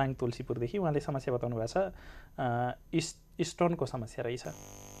गर्नुभएको छ दाङ तुलसीपुरदेखि। उहाँले समस्या बताउनु भएको छ स्टोनको समस्या रहेछ।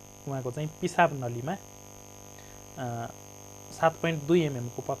 उहाँको चाहिँ पिसाब नलीमा 7.2 mm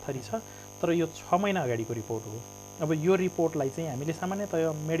को पत्थरी छ, तर यो 6 महिना अगाडिको रिपोर्ट हो। अब यो रिपोर्टलाई चाहिँ हामीले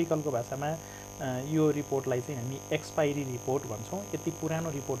सामान्यतया मेडिकलको भाषामा यो रिपोर्टलाई चाहिँ हामी एक्सपायरी रिपोर्ट भन्छौँ। यति पुरानो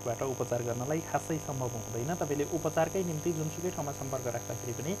रिपोर्टबाट उपचार गर्नलाई खासै सम्भव हुँदैन। तपाईँले उपचारकै निम्ति जुनसुकै ठाउँमा सम्पर्क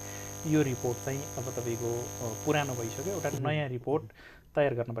राख्दाखेरि पनि यो रिपोर्ट चाहिँ अब तपाईँको पुरानो भइसक्यो, एउटा नयाँ रिपोर्ट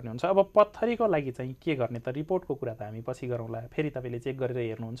तयार गर्नुपर्ने हुन्छ। अब पत्थरीको लागि चाहिँ के गर्ने त, रिपोर्टको कुरा त हामी पछि गरौँला, फेरि तपाईँले चेक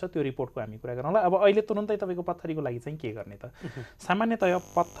गरेर हेर्नुहुन्छ त्यो रिपोर्टको हामी कुरा गरौँला। अब अहिले तुरुन्तै तपाईँको पत्थरीको लागि चाहिँ के गर्ने त? सामान्यतया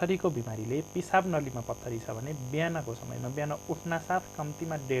पत्थरीको बिमारीले पिसाब नलीमा पत्थरी छ भने बिहानको समयमा, बिहान उठ्न साथ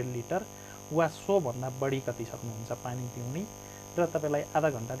कम्तीमा 1.5 लिटर वा सोभन्दा बढी कति सक्नुहुन्छ पानी पिउने, र तपाईँलाई आधा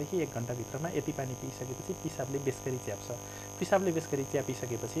घन्टादेखि 1 घन्टाभित्रमा यति पानी पिइसकेपछि पिसाबले बेसगरी च्याप्छ। पिसाबले बेसगरी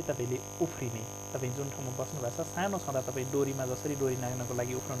च्यापिसकेपछि तपाईँले उफ्रिने, तपाईँ जुन ठाउँमा बस्नु भएको छ सानो छँदा तपाईँ डोरीमा जसरी डोरी नाग्नको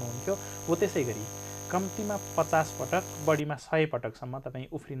लागि उफ्रनुहुन्थ्यो हो त्यसै गरी कम्तीमा 50 पटक बढीमा 100 पटकसम्म तपाईँ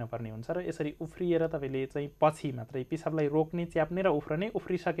उफ्रिनुपर्ने हुन्छ र यसरी उफ्रिएर तपाईँले चाहिँ पछि मात्रै पिसाबलाई रोक्ने च्याप्ने र उफ्रने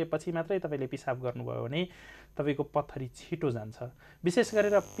उफ्रिसकेपछि मात्रै तपाईँले पिसाब गर्नुभयो भने तपाईँको पत्थरी छिटो जान्छ। विशेष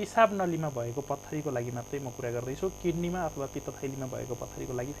गरेर पिसाब नलीमा भएको पत्थरीको लागि मात्रै म कुरा गर्दैछु। किडनीमा अथवा पित्तथैलीमा भएको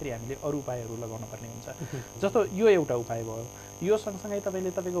पत्थरीको लागि फेरि हामीले अरू उपायहरू लगाउन पर्ने हुन्छ। जस्तो यो एउटा उपाय भयो। यो सँगसँगै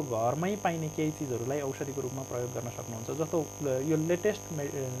तपाईँले तपाईँको घरमै पाइने केही चिजहरूलाई औषधिको रूपमा प्रयोग गर्न सक्नुहुन्छ। जस्तो यो लेटेस्ट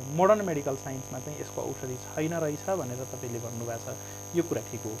मोडर्न मेडिकल साइन्समा चाहिँ यसको औषधि छैन रहेछ भनेर तपाईँले भन्नुभएको छ, यो कुरा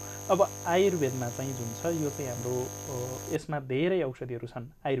ठिक हो। अब आयुर्वेदमा चाहिँ जुन छ यो चाहिँ हाम्रो यसमा धेरै औषधिहरू छन्।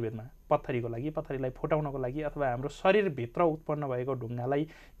 आयुर्वेदमा पत्थरीको लागि, पत्थरीलाई फुटाउनको लागि अथवा हाम्रो शरीरभित्र उत्पन्न भएको ढुङ्गालाई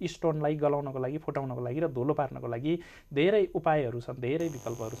स्टोनलाई गलाउनको लागि, फुटाउनको लागि र धुलो पार्नको लागि धेरै उपायहरू छन्, धेरै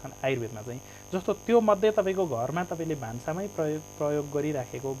विकल्पहरू छन् आयुर्वेदमा चाहिँ। जस्तो त्यो मध्ये तपाईँको घरमा तपाईँले भान्सामै प्रयोग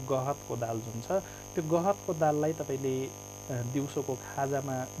गरिराखेको गहतको दाल जुन छ, त्यो गहतको दाललाई तपाईँले दिउँसोको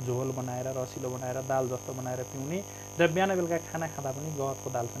खाजामा झोल बनाएर रसिलो बनाएर दाल जस्तो बनाएर पिउने र बिहान बेलुका खाना खाँदा पनि गहतको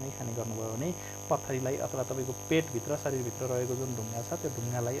दालसँगै खाने गर्नुभयो भने पत्थरीलाई अथवा तपाईँको पेटभित्र शरीरभित्र रहेको जुन ढुङ्गा छ त्यो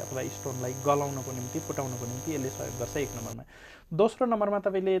ढुङ्गालाई अथवा स्टोनलाई गलाउनको निम्ति फुटाउनको निम्ति यसले सहयोग गर्छ 1 नम्बरमा। दोस्रो नम्बरमा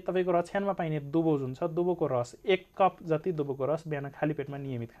तपाईँले तपाईँको रछ्यानमा पाइने दुबो जुन छ, दुबोको रस 1 कप जति दुबोको रस बिहान खाली पेटमा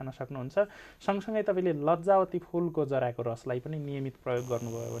नियमित खान सक्नुहुन्छ। सँगसँगै तपाईँले लज्जावती फुलको जराको रसलाई पनि नियमित प्रयोग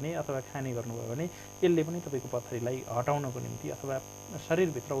गर्नुभयो भने अथवा खाने गर्नुभयो भने यसले पनि तपाईँको पत्थरीलाई हटाउनको निम्ति अथवा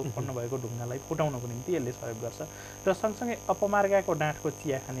शरीरभित्र उत्पन्न भएको ढुङ्गालाई फुटाउनको निम्ति यसले सहयोग गर्छ। र सँगसँगै अपमार्गाको डाँठको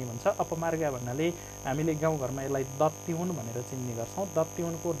चिया खाने भन्छ। अपमार्गा भन्नाले हामीले गाउँघरमा यसलाई दत्तिउन भनेर चिन्ने गर्छौँ।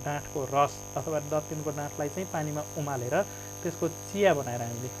 दत्तिउनको डाँठको रस अथवा दत्तिउनको डाँठलाई चाहिँ पानीमा उमालेर त्यसको चिया बनाएर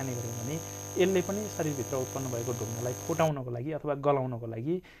हामीले खाने गऱ्यौँ भने यसले पनि शरीरभित्र उत्पन्न भएको ढुङ्गालाई फुटाउनको लागि अथवा गलाउनको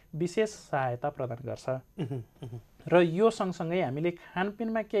लागि विशेष सहायता प्रदान गर्छ। र यो सँगसँगै हामीले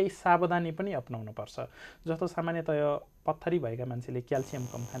खानपिनमा केही सावधानी पनि अपनाउनुपर्छ। जस्तो सामान्यतया पत्थरी भएका मान्छेले क्याल्सियम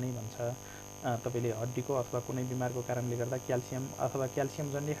कम खानै भन्छ। तपाईँले हड्डीको अथवा कुनै बिमारको कारणले गर्दा क्याल्सियम अथवा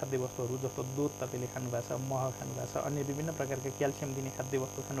क्याल्सियमजन्य खाद्यवस्तुहरू जस्तो दुध तपाईँले खानुभएको छ, मह खानुभएको छ, अन्य विभिन्न प्रकारका क्याल्सियम दिने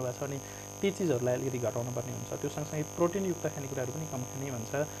खाद्यवस्तु खानुभएको छ भने ती चिजहरूलाई अलिकति घटाउनु पर्ने हुन्छ। त्यो सँगसँगै प्रोटिनयुक्त खानेकुराहरू पनि कम खाने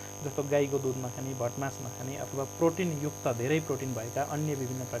भन्छ। जस्तो गाईको दुध नखाने, भटमास नखाने अथवा प्रोटिनयुक्त धेरै प्रोटिन भएका अन्य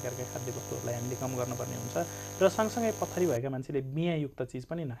विभिन्न प्रकारका खाद्यवस्तुहरूलाई हामीले कम गर्नुपर्ने हुन्छ। र सँगसँगै पत्थरी भएका मान्छेले बियाँयुक्त चिज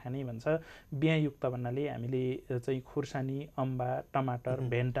पनि नखाने भन्छ। बियाँयुक्त भन्नाले हामीले चाहिँ खुर्सानी, अम्बा, टमाटर,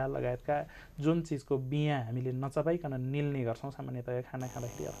 भेन्टा लगायतका जुन चिजको बियाँ हामीले नचबाइकन निल्ने गर्छौँ, सामान्यतया खाना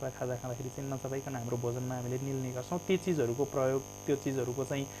खाँदाखेरि अथवा खाजा खाँदाखेरि चाहिँ नचबाइकन हाम्रो भोजनमा हामीले निल्ने गर्छौँ, ती चिजहरूको प्रयोग, त्यो चिजहरूको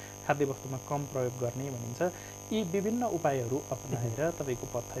चाहिँ खाद्यवस्तुमा कम प्रयोग गर्ने भनिन्छ। यी विभिन्न उपायहरू अपनाएर तपाईँको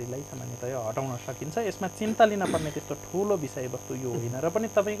पत्थरीलाई सामान्यतया हटाउन सकिन्छ। यसमा चिन्ता लिन पर्ने त्यस्तो ठुलो विषयवस्तु यो होइन र पनि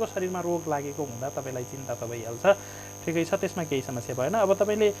तपाईँको शरीरमा रोग लागेको हुँदा तपाईँलाई चिन्ता त भइहाल्छ। ठिकै छ, त्यसमा केही समस्या भएन। अब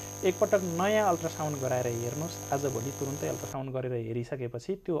तपाईँले एकपटक नयाँ अल्ट्रासाउन्ड गराएर हेर्नुहोस्। आजभोलि तुरुन्तै अल्ट्रासाउन्ड गरेर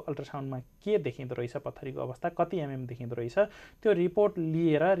हेरिसकेपछि त्यो अल्ट्रासाउन्डमा के देखिँदो रहेछ, पत्थरीको अवस्था कति एमएम देखिँदो रहेछ, त्यो रिपोर्ट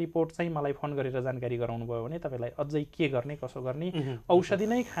लिएर रिपोर्ट चाहिँ मलाई फोन गरेर जानकारी गराउनु भयो भने तपाईँलाई अझै के गर्ने, कसो गर्ने, औषधि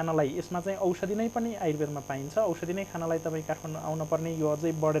नै खानलाई, यसमा चाहिँ औषधि नै पनि आयुर्वेदमा पाइन्छ। औषधि नै खानलाई तपाईँ काठमाडौँ आउनुपर्ने, यो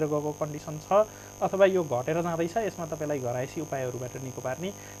अझै बढेर गएको कन्डिसन छ अथवा यो घटेर जाँदैछ, यसमा तपाईँलाई घरायसी उपायहरूबाट निको पार्ने,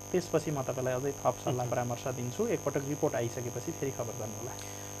 त्यसपछि म तपाईँलाई अझै थप सल्लाह परामर्श दिन्छु। एकपटक रिपोर्ट आइसकेपछि फेरि खबर गर्नुहोला।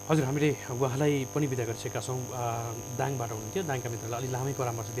 हजुर, हामीले उहाँलाई पनि बिदा गरिसकेका छौँ। दाङबाट हुनुहुन्थ्यो, दाङका मित्रलाई अलि लामै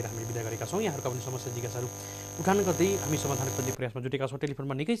परामर्श दिएर हामी बिदा गरेका छौँ। यहाँहरूका पनि समस्या जिज्ञासाहरू उठान गर्दै हामी समाधान खोज्ने प्रयासमा जुटेका छौँ।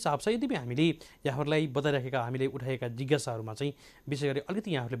 टेलिफोनमा निकै चाप छ। यद्यपि हामीले यहाँहरूलाई बताइराखेका, हामीले उठाएका जिज्ञासाहरूमा चाहिँ विशेष गरी अलिकति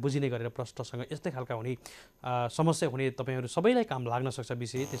यहाँहरूले बुझिने गरेर प्रश्नसँग यस्तै खालका हुने समस्या हुने तपाईँहरू सबैलाई काम लाग्न सक्छ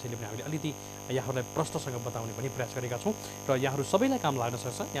विषय, त्यसैले पनि हामीले अलिकति यहाँहरूलाई प्रश्नसँग बताउने पनि प्रयास गरेका छौँ र यहाँहरू सबैलाई काम लाग्न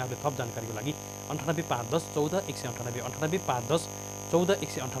सक्छ। यहाँहरूले थप जानकारीको लागि 98 510 14 198 98 510 14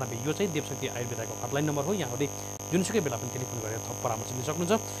 198 यो चाहिँ देवशक्ति आयुर्वेदाको हटलाइन नम्बर हो। यहाँहरूले जुनसुकै बेला पनि टेलिफोन गरेर थप परामर्श दिन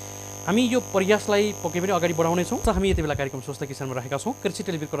सक्नुहुन्छ। हामी यो प्रयासलाई पक्कै पनि अगाडि बढाउनेछौँ। हामी यति बेला कार्यक्रम स्वस्थ किसानमा रहेका छौँ। कृषि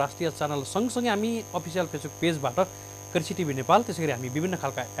टेलिभिजनको राष्ट्रिय च्यानल सँगसँगै हामी अफिसियल फेसबुक पेजबाट कृषि टिभी नेपाल, त्यसै गरी हामी विभिन्न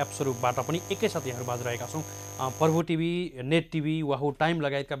खालका एप्सहरूबाट पनि एकैसाथ यहाँहरू माझ रहेका छौँ। पर्भो टिभी, नेट टिभी, वाहु टाइम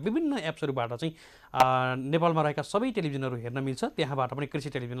लगायतका विभिन्न एप्सहरूबाट चाहिँ नेपालमा रहेका सबै टेलिभिजनहरू हेर्न मिल्छ। त्यहाँबाट पनि कृषि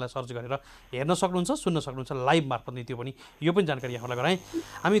टेलिभिजनलाई सर्च गरेर हेर्न सक्नुहुन्छ, सुन्न सक्नुहुन्छ लाइभ मार्फत नै। त्यो पनि यो पनि जानकारी यहाँलाई गराएँ।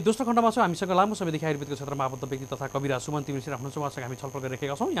 हामी दोस्रो खण्डमा छौँ। हामीसँग लामो समयदेखि आयुर्वेदको क्षेत्रमा आबद्ध व्यक्ति तथा कविराज सुमन तिमिल सिंह हुनुहुन्छ। उहाँसँग हामी छलफल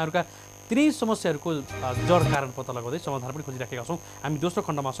गरिरहेका छौँ। यहाँहरूका तिनै समस्याहरूको जड कारण पत्ता लगाउँदै समाधान पनि खोजिराखेका छौँ। हामी दोस्रो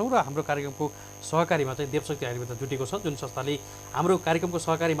खण्डमा छौँ र हाम्रो कार्यक्रमको सहकारीमा चाहिँ देवशक्ति आयुर्वेद जुटेको छ, जुन संस्थाले हाम्रो कार्यक्रमको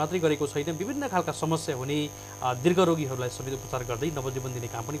सहकारी मात्रै गरेको छैन, विभिन्न खालका समस्या हुने दीर्घ रोगीहरूलाई सबै उपचार गर्दै नवजीवन दिने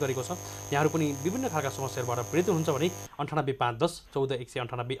काम पनि गरेको छ। यहाँहरू पनि विभिन्न खालका समस्याहरूबाट पीडित हुनुहुन्छ भने 98 510 14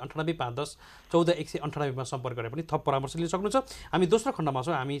 198 98 510 14 198 मा सम्पर्क गरेर पनि थप परामर्श लिन सक्नुहुन्छ। हामी दोस्रो खण्डमा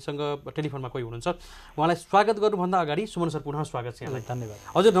छौँ। हामीसँग टेलिफोनमा कोही हुनुहुन्छ, उहाँलाई स्वागत गर्नुभन्दा अगाडि सुमन सर पुनः स्वागत छ यहाँलाई। धन्यवाद।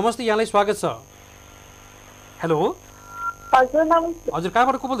 हजुर नमस्ते, यहाँलाई स्वागत छ। हेलो हजुर नमस्ते। हजुर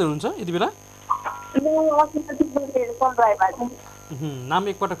कहाँबाट को बोल्दै हुनुहुन्छ यति बेला? नाम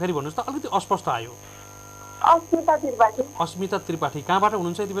एकपल्ट फेरि भन्नुहोस् त, अलिकति अस्पष्ट आयो। अस्मिता त्रिपाठी कहाँबाट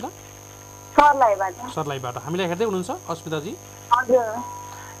हुनुहुन्छ यति बेला? सर्लाहीबाट। हामीलाई हेर्दै हुनुहुन्छ अस्मिताजी?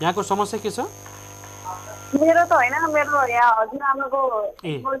 यहाँको समस्या के छ? मेरो त होइन, मेरो यहाँ हजुरआमाको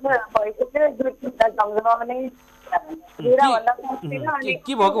के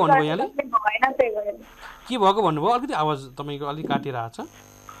भएको भन्नुभयो यहाँले? के भएको भन्नुभयो? अलिकति आवाज तपाईँको अलिक काटिरहेको छ।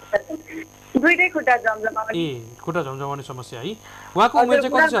 दुईटै खुट्टा झमझमाउने। ए खुट्टा झमझमाउने समस्या है। उहाँको उमेर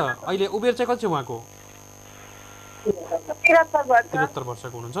चाहिँ कति छ अहिले? उमेर चाहिँ कति छ उहाँको? 73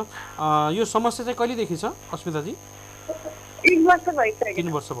 वर्षको हुनुहुन्छ। यो समस्या चाहिँ कहिलेदेखि छ अस्मिताजी? 3 वर्ष भइसक्यो।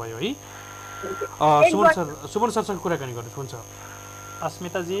 3 वर्ष भयो है। सुमन सरसँग कुराकानी गर्नुहोस्। हुन्छ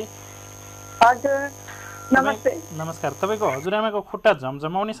अस्मिताजी। हजुर नमस्ते। नमस्कार। तपाईँको हजुरआमाको खुट्टा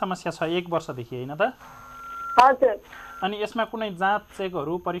झमझमाउने समस्या छ 1 वर्षदेखि होइन त? हजुर। अनि यसमा कुनै जाँच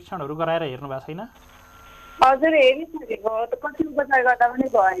चेकहरू परीक्षणहरू गराएर हेर्नु भएको छैन? हजुर हेरिसकेको, कति उपचार गर्दा पनि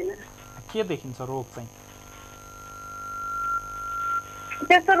भएन। के देखिन्छ रोग चाहिँ?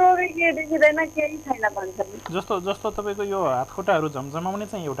 त्यस्तो रोग के देखिँदैन, केही छैन भन्छ। जस्तो तपाईँको यो हातखुट्टाहरू झमझमाउने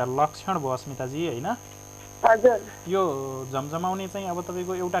चाहिँ एउटा लक्षण भयो अस्मिताजी होइन? हजुर। यो झमझमाउने चाहिँ अब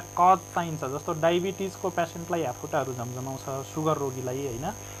तपाईँको एउटा कज चाहिन्छ। जस्तो डायबिटिजको पेसेन्टलाई हातखुट्टाहरू झमझमाउँछ, सुगर रोगीलाई होइन?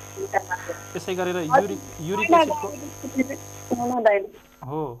 त्यसै गरेर युरिक एसिडको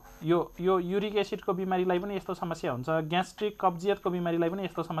हो यो युरिक एसिडको बिमारीलाई पनि यस्तो समस्या हुन्छ। ग्यास्ट्रिक कब्जियतको बिमारीलाई पनि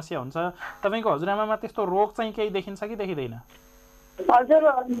यस्तो समस्या हुन्छ। तपाईँको हजुरआमामा त्यस्तो रोग चाहिँ केही देखिन्छ कि देखिँदैन? हजुर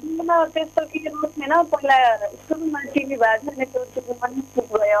त्यस्तो केही रोग छैन। पहिला सुरुमा टिभी भएको थियो, त्यो पनि ठिक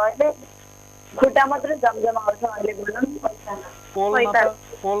भयो। अहिले खुट्टा मात्रै झमझमाउँछ अहिले भनौँ न।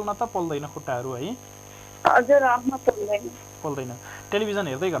 पोल्न त पोल्दैन खुट्टाहरू है? हजुर पोल्दैन। टेलिभिजन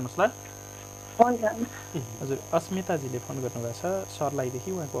हेर्दै गर्नुहोस् ल। हुन्छ। हजुर अस्मिताजीले फोन गर्नुभएको छ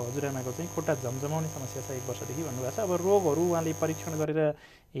सर्लाहीदेखि। उहाँको हजुरआमाको चाहिँ खुट्टा झमझमाउने समस्या छ 1 वर्षदेखि भन्नुभएको छ। अब रोगहरू उहाँले परीक्षण गरेर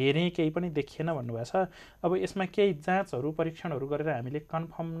हेरेँ केही पनि देखिएन भन्नुभएको छ। अब यसमा केही जाँचहरू परीक्षणहरू गरेर हामीले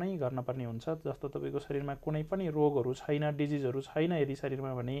कन्फर्म नै गर्नुपर्ने हुन्छ। जस्तो तपाईँको शरीरमा कुनै पनि रोगहरू छैन, डिजिजहरू छैन यदि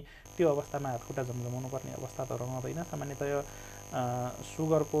शरीरमा भने त्यो अवस्थामा हातखुट्टा झमझमाउनु पर्ने अवस्था त रहँदैन। सामान्यतया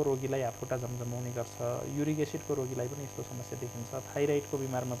सुगरको रोगीलाई हातखुट्टा झमझमाउने गर्छ। युरिक एसिडको रोगीलाई पनि यस्तो समस्या देखिन्छ। थाइरोइडको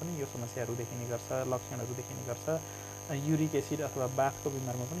बिमारमा पनि यो समस्याहरू देखिने गर्छ, लक्षणहरू देखिने गर्छ। युरिक एसिड अथवा बाथको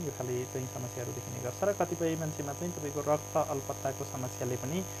बिमारमा पनि यो खाले चाहिँ समस्याहरू देखिने गर्छ। र कतिपय मान्छेमा चाहिँ तपाईँको रक्त अल्पत्ताको समस्याले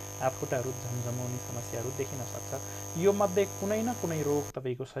पनि हातखुट्टाहरू झमझमाउने समस्याहरू देखिन सक्छ। यो मध्ये कुनै न कुनै रोग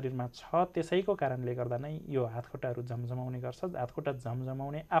तपाईँको शरीरमा छ, त्यसैको कारणले गर्दा नै यो हातखुट्टाहरू झमझमाउने गर्छ। हातखुट्टा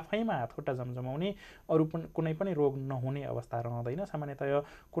झमझमाउने आफैमा हातखुट्टा झमझमाउने अरू कुनै पनि रोग नहुने अवस्था रहँदैन। सामान्यतया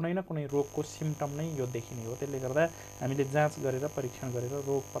कुनै न कुनै रोगको सिम्टम नै यो देखिने हो। त्यसले गर्दा हामीले जाँच गरेर परीक्षण गरेर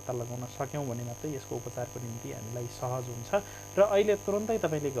रोग पत्ता लगाउन सक्यौँ भने मात्रै यसको उपचारको निम्ति हामीलाई सहज हुन्छ। र अहिले तुरुन्तै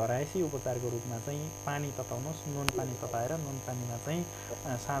तपाईँले घरायसी उपचारको रूपमा चाहिँ पानी तताउनुहोस्। नुन पानी तताएर नुन पानीमा चाहिँ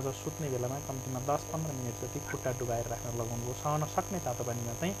साँझ सुत्ने बेलामा कम्तीमा 10-15 मिनट जति खुट्टा डुबाएर राख्न लगाउनुभयो। सहन सक्ने तातो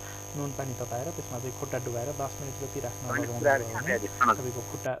पानीमा चाहिँ नुन पानी तताएर त्यसमा चाहिँ खुट्टा डुबाएर 10 मिनट जति राख्न लगाउनुभयो भने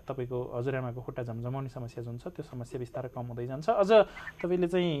तपाईँको हजुरआमाको खुट्टा झमझमाउने समस्या जुन छ त्यो समस्या बिस्तारै कम हुँदै जान्छ। अझ तपाईँले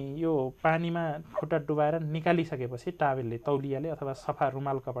चाहिँ यो पानीमा खुट्टा डुबाएर निकालिसकेपछि टावेलले, तौलियाले अथवा सफा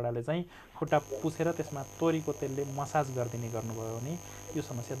रुमाल कपडाले चाहिँ खुट्टा पुछेर त्यसमा तोरीको तेलले मसाज गरिदिने गर्नुभयो भने यो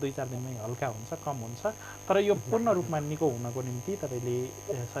समस्या 2-4 दिनमै हल्का हुन्छ, कम हुन्छ। तर यो पूर्ण रूपमा निको हुनको निम्ति तपाईँले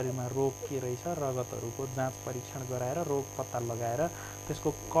शरीरमा रोग के रहेछ रगतहरूको जाँच परीक्षण गराएर रोग पत्ता लगाएर त्यसको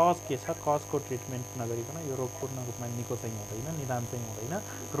कज के छ, कजको ट्रिटमेन्ट नगरिकन यो रोग पूर्ण रूपमा निको चाहिँ हुँदैन, निदान चाहिँ हुँदैन।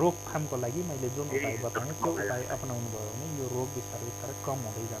 रोकथामको लागि मैले जुन उपाय बताएँ त्यो उपाय अपनाउनु भयो भने यो रोग बिस्तारै बिस्तारै कम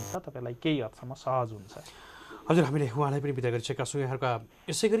हुँदै जान्छ, तपाईँलाई केही हदसम्म सहज हुन्छ। हजुर हामीले उहाँलाई पनि बिदा गरिसकेका छौँ। यहाँहरूका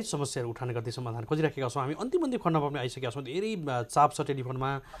यसै गरी समस्याहरू उठान गर्दै समाधान खोजिराखेका छौँ। हामी अन्तिम खण्डमा पनि आइसकेका छौँ। धेरै चाप छ टेलिफोनमा,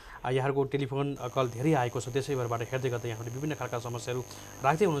 यहाँहरूको टेलिफोन कल धेरै आएको छ। त्यसै भरबाट हेर्दै गर्दै यहाँहरूले विभिन्न खालका समस्याहरू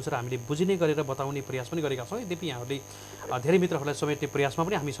राख्दै हुनुहुन्छ र हामीले बुझिने गरेर बताउने प्रयास पनि गरेका छौँ। यद्यपि यहाँहरूले धेरै मित्रहरूलाई समेट्ने प्रयासमा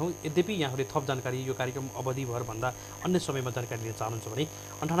पनि हामी छौँ। यद्यपि यहाँहरूले थप जानकारी यो कार्यक्रम अवधिभरभन्दा अन्य समयमा जानकारी लिन चाहनुहुन्छ भने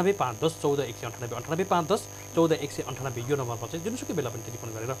 98 510 14 198 98 510 14 198 यो नम्बरमा चाहिँ जुनसुकै बेला पनि टेलिफोन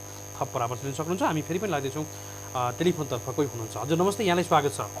गरेर थप परामर्श लिन सक्नुहुन्छ। हामी फेरि पनि लाग्दैछौँ टेलिफोनतर्फ कोही हुनुहुन्छ। हजुर नमस्ते, यहाँलाई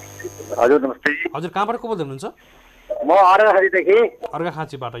स्वागत छ। हजुर नमस्ते। हजुर कहाँबाट को बोल्दै हुनुहुन्छ? म अर्घाखाँचीदेखि।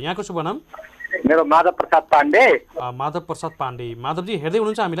 अर्घाखाँचीबाट। यहाँको शुभ नाम? मेरो माधव प्रसाद पाण्डे। माधव प्रसाद पाण्डे। माधवजी हेर्दै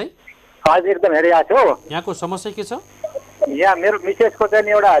हुनुहुन्छ हामीलाई? हजुर एकदम हेरिरहेको छु। यहाँको समस्या के छ? यहाँ मेरो मिसेसको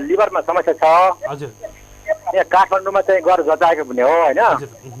चाहिँ एउटा लिभरमा समस्या छ। हजुर। यहाँ काठमाडौँमा चाहिँ गर जचाएको हुने हो होइन,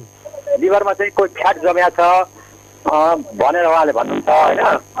 लिभरमा चाहिँ कोही फ्याट जम्या छ भनेर उहाँले भन्नुहुन्छ होइन।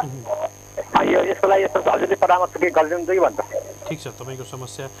 यसको लागि यस्तो हजुरले परामर्श के गरिदिनुहुन्छ कि भन्छ? ठिक छ, तपाईँको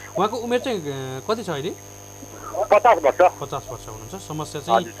समस्या। उहाँको उमेर चाहिँ कति छ अहिले? 50 वर्ष 50 वर्ष हुनुहुन्छ। समस्या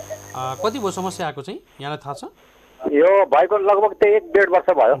चाहिँ कति भयो समस्या आएको चाहिँ यहाँलाई थाहा छ? यो भएको लगभग त्यही 1.5 वर्ष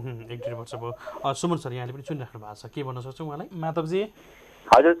भयो। 1.5 वर्ष भयो। सुमन सर यहाँले पनि सुनिराख्नु भएको छ, के भन्न सक्छौँ उहाँलाई? माधवजी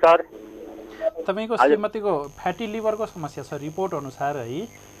हजुर सर, तपाईँको श्रीमतीको फ्याटी लिभरको समस्या छ रिपोर्ट अनुसार है।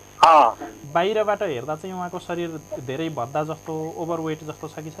 बाहिरबाट हेर्दा चाहिँ उहाँको शरीर धेरै भद्दा जस्तो ओभरवेट जस्तो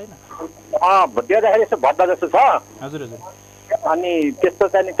छ कि छैन? देख्दाखेरि यसो भद्दा जस्तो छ। हजुर हजुर। अनि त्यस्तो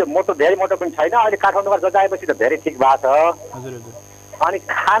चाहिँ त्यो मोटो धेरै मोटो पनि छैन। अहिले काठमाडौँमा जजाएपछि त धेरै ठिक भएको छ। हजुर हजुर। अनि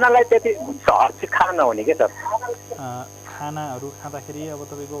खानालाई त्यति हर्चित खाना नहुने के सर? खानाहरू खाँदाखेरि अब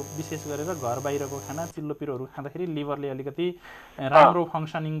तपाईँको विशेष गरेर घर बाहिरको खाना चिल्लो पिरोहरू खाँदाखेरि लिभरले अलिकति राम्रो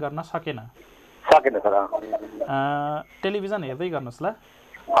फङ्सनिङ गर्न सकेन सर। टेलिभिजन हेर्दै गर्नुहोस् ल।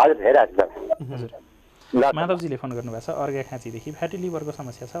 हजुर हेरिरहेको छ सर। हजुर। माधवजीले फोन गर्नुभएको छ अर्घाखाँचीदेखि फ्याटी लिभरको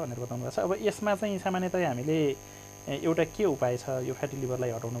समस्या छ भनेर बताउनु भएको छ। अब यसमा चाहिँ सामान्यतया हामीले एउटा के उपाय छ यो फ्याटी लिभरलाई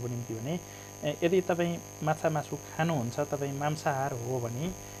हटाउनको निम्ति भने यदि तपाईँ माछा मासु खानुहुन्छ, तपाईँ मांसाहार हो भने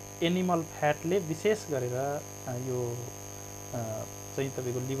एनिमल फ्याटले विशेष गरेर यो चाहिँ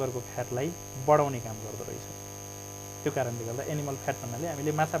तपाईँको लिभरको फ्याटलाई बढाउने काम गर्दो रहेछ। त्यो कारणले गर्दा एनिमल फ्याट भन्नाले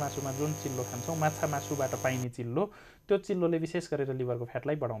हामीले माछा मासुमा जुन चिल्लो खान्छौँ, माछा मासुबाट पाइने चिल्लो, त्यो चिल्लोले विशेष गरेर लिभरको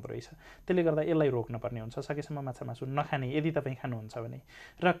फ्याटलाई बढाउँदो रहेछ। त्यसले गर्दा यसलाई रोक्नुपर्ने हुन्छ। सकेसम्म माछा मासु नखाने यदि तपाईँ खानुहुन्छ भने,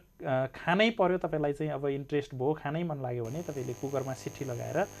 र खानै पर्यो तपाईँलाई चाहिँ अब इन्ट्रेस्ट भयो, खानै मन लाग्यो भने तपाईँले कुकरमा सिटी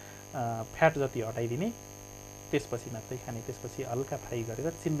लगाएर फ्याट जति हटाइदिने, त्यसपछि मात्रै खाने, त्यसपछि हल्का फ्राई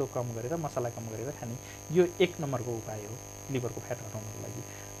गरेर चिल्लो कम गरेर मसला कम गरेर खाने। यो 1 नम्बरको उपाय हो लिभरको फ्याट हटाउनको लागि।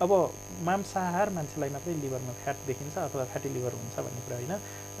 अब मांसाहार मान्छेलाई मात्रै लिभरमा फ्याट देखिन्छ अथवा फ्याटी लिभर हुन्छ भन्ने कुरा होइन।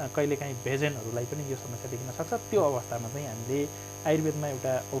 कहिलेकाहीँ भेजेनहरूलाई पनि यो समस्या देखिन सक्छ। त्यो अवस्थामा चाहिँ हामीले आयुर्वेदमा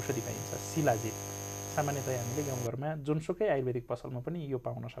एउटा औषधि पाइन्छ शिलाजित। सामान्यतया हामीले गाउँघरमा जुनसुकै आयुर्वेदिक पसलमा पनि यो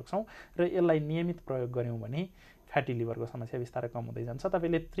पाउन सक्छौँ र यसलाई नियमित प्रयोग गऱ्यौँ भने फ्याटी लिभरको समस्या बिस्तारै कम हुँदै जान्छ।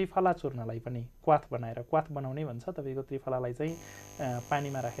 तपाईँले त्रिफला चूर्णलाई पनि क्वाथ बनाउने भन्छ। तपाईँको त्रिफलालाई चाहिँ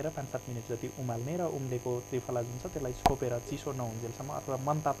पानीमा राखेर 5-7 मिनट जति उमाल्ने र उम्लेको त्रिफला जुन छ त्यसलाई छोपेर चिसो नहुन्जेलसम्म अथवा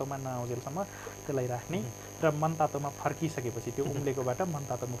मनतातोमा नआउजेलसम्म त्यसलाई राख्ने र मनतातोमा फर्किसकेपछि, त्यो उम्लेकोबाट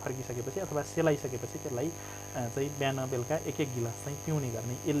मनतातोमा फर्किसकेपछि अथवा सेलाइसकेपछि त्यसलाई चाहिँ बिहान बेलुका 1-1 गिलास चाहिँ पिउने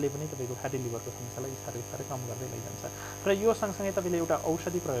गर्ने। यसले पनि तपाईँको फ्याटी लिभरको समस्यालाई बिस्तारै कम गर्दै लैजान्छ। र यो सँगसँगै तपाईँले एउटा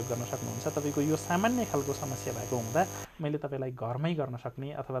औषधि प्रयोग गर्न सक्नुहुन्छ। तपाईँको यो सामान्य खालको समस्या भएको हुँदा मैले तपाईँलाई घरमै गर्न सक्ने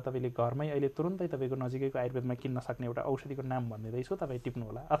अथवा तपाईँले घरमै अहिले तुरुन्तै तपाईँको नजिकैको आयुर्वेदमा किन्न सक्ने एउटा औषधिको नाम भनिदिँदैछु, तपाईँ टिप्नु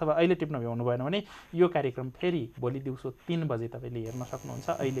होला। अथवा अहिले टिप्न भ्याउनु भएन भने यो कार्यक्रम फेरि भोलि दिउँसो 3 बजे तपाईँले हेर्न सक्नुहुन्छ।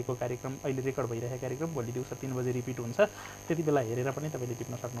 अहिलेको कार्यक्रम, अहिले रेकर्ड भइरहेको कार्यक्रम भोलि दिउँसो 3 बजे रिपिट हुन्छ। त्यति बेला हेरेर पनि तपाईँले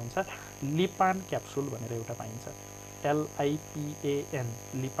टिप्न सक्नुहुन्छ। लिपान क्याप्सुल भनेर एउटा पाइन्छ, LIPAN,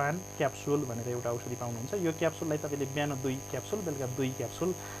 लिपान क्याप्सुल भनेर एउटा औषधि पाउनुहुन्छ। यो क्याप्सुललाई तपाईँले बिहान 2 क्याप्सुल बेलुका 2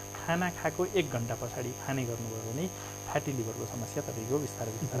 क्याप्सुल खाना खाएको 1 घन्टा पछाडि खाने गर्नुभयो भने फ्याटी लिभरको समस्या तपाईँको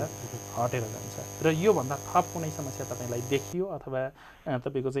बिस्तारै हटेर जान्छ। र योभन्दा थप कुनै समस्या तपाईँलाई देखियो अथवा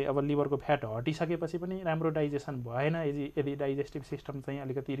तपाईँको चाहिँ अब लिभरको फ्याट हटिसकेपछि पनि राम्रो डाइजेसन भएन, यदि डाइजेस्टिभ सिस्टम चाहिँ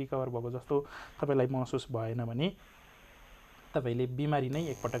अलिकति रिकभर भएको जस्तो तपाईँलाई महसुस भएन भने तपाईँले बिमारी नै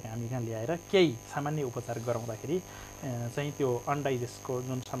एकपटक हामी कहाँ ल्याएर केही सामान्य उपचार गराउँदाखेरि चाहिँ त्यो अनडाइजेस्टको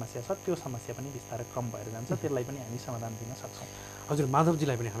जुन समस्या छ त्यो समस्या पनि बिस्तारै कम भएर जान्छ। त्यसलाई पनि हामी समाधान दिन सक्छौँ। हजुर,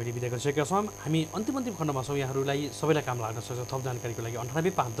 माधवजीलाई पनि हामीले बिदा गरिसकेका छौँ। हामी अन्तिम खण्डमा छौँ। यहाँहरूलाई सबैलाई काम लाग्न सक्छ। थप जानकारीको लागि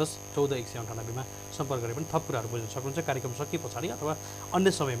 98 510 14 198मा सम्पर्क गरेर पनि थप कुराहरू बुझ्न सक्नुहुन्छ। कार्यक्रम सकिए पछाडि अथवा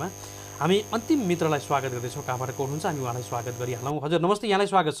अन्य समयमा हामी अन्तिम मित्रलाई स्वागत गर्दैछौँ। कहाँबाट को हुनुहुन्छ हामी उहाँलाई स्वागत गरिहालौँ। हजुर नमस्ते, यहाँलाई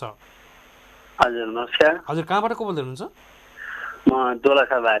स्वागत छ। हजुर नमस्कार। हजुर कहाँबाट को बोल्दै हुनुहुन्छ? म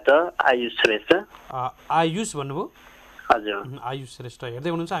दोलखाबाट आयुष श्रेष्ठ। आयुष भन्नुभयो? हजुर आयुष श्रेष्ठ हेर्दै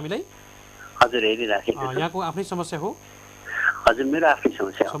हुनुहुन्छ हामीलाई? हजुर हेरिराखेको छु। यहाँको आफ्नै समस्या हो? हजुर मेरो आफ्नै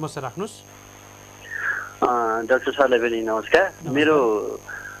समस्या हो। समस्या राख्नुहोस्। डाक्टर सरलाई पनि नमस्कार। मेरो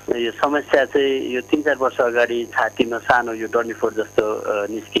यो समस्या चाहिँ यो 3-4 वर्ष अगाडि छातीमा सानो यो डन्डीफोर जस्तो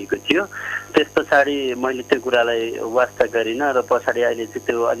निस्किएको थियो। त्यस पछाडि मैले त्यो कुरालाई वास्ता गरिनँ र पछाडि अहिले चाहिँ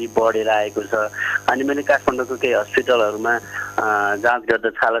त्यो अलि बढेर आएको छ। अनि मैले काठमाडौँको केही हस्पिटलहरूमा जाँच गर्दा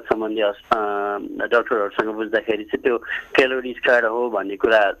छाला सम्बन्धी डक्टरहरूसँग बुझ्दाखेरि चाहिँ त्यो क्यालोरी स्कार हो भन्ने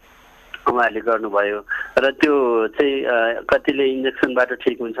कुरा उहाँहरूले गर्नुभयो र त्यो चाहिँ कतिले इन्जेक्सनबाट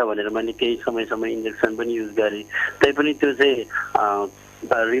ठिक हुन्छ भनेर मैले केही समयसम्म इन्जेक्सन पनि युज गरेँ, तैपनि त्यो चाहिँ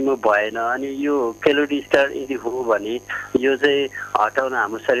रिमुभ भएन। अनि यो क्यालोरी स्टार यदि हो भने यो चाहिँ हटाउन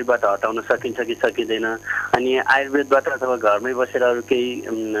हाम्रो शरीरबाट हटाउन सकिन्छ कि सकिँदैन? अनि आयुर्वेदबाट अथवा घरमै बसेर अरू केही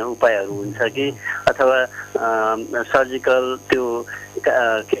उपायहरू हुन्छ कि अथवा सर्जिकल त्यो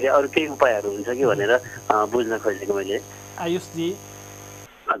के अरे अरू केही उपायहरू हुन्छ कि भनेर बुझ्न खोजेको मैले। आयुषजी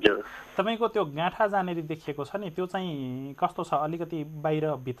हजुर, तपाईँको त्यो गाँठा जहाँनिर देखिएको छ नि त्यो चाहिँ कस्तो छ? अलिकति बाहिर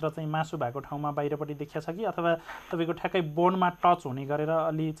भित्र चाहिँ मासु भएको ठाउँमा बाहिरपट्टि देखिया छ कि अथवा तपाईँको ठ्याक्कै बोनमा टच हुने गरेर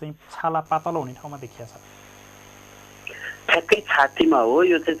अलि चाहिँ छाला पातलो हुने ठाउँमा देखिया छ? ठ्याक्कै छातीमा हो,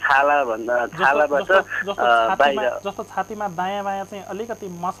 यो चाहिँ छालाबाट बाहिर जस्तो छातीमा दायाँ बायाँ चाहिँ अलिकति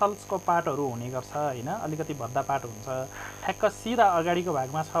मसल्सको पार्टहरू हुने गर्छ होइन, अलिकति भद्दा पार्ट हुन्छ। ठ्याक्क सिधा अगाडिको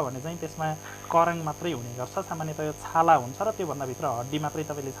भागमा छ भने चाहिँ त्यसमा करङ मात्रै हुने गर्छ, सामान्यतः यो छाला हुन्छ र त्योभन्दा भित्र हड्डी मात्रै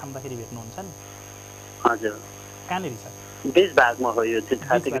तपाईँले छाम्दाखेरि भेट्नुहुन्छ नि। हजुर, कहाँनिर छ? बेस भागमा हो यो चाहिँ,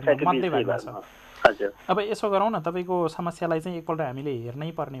 छातीको मध्य भागमा छ। हजुर। अब यसो गरौँ न, तपाईँको समस्यालाई चाहिँ एकपल्ट हामीले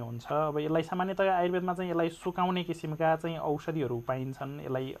हेर्नै पर्ने हुन्छ। अब यसलाई सामान्यतया आयुर्वेदमा चाहिँ यसलाई सुकाउने किसिमका चाहिँ औषधिहरू पाइन्छन्।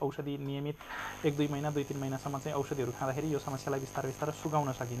 यसलाई औषधि नियमित 1-2 महिना 2-3 महिनासम्म चाहिँ औषधिहरू खाँदाखेरि यो समस्यालाई बिस्तारै बिस्तारै सुकाउन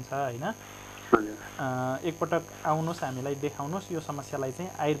सकिन्छ होइन। एकपटक आउनुहोस्, हामीलाई देखाउनुहोस्, यो समस्यालाई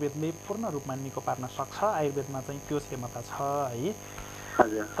चाहिँ आयुर्वेदले पूर्ण रूपमा निको पार्न सक्छ। आयुर्वेदमा चाहिँ त्यो क्षमता छ है।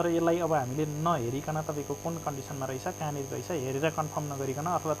 तर यसलाई अब हामीले नहेरिकन तपाईँको कुन कन्डिसनमा रहेछ, कहाँनिर रहेछ हेरेर कन्फर्म नगरिकन,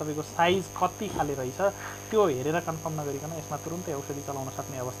 अथवा तपाईँको साइज कति खाले रहेछ त्यो हेरेर कन्फर्म नगरिकन यसमा तुरुन्तै औषधि चलाउन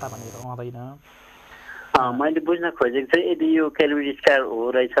सक्ने अवस्था भनेर रहँदैन। मैले बुझ्न खोजेको चाहिँ यदि यो क्यालोरी स्कार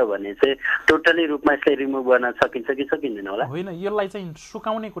हो रहेछ भने चाहिँ टोटली रूपमा यसलाई रिमुभ गर्न सकिन्छ कि सकिँदैन होला? होइन, यसलाई चाहिँ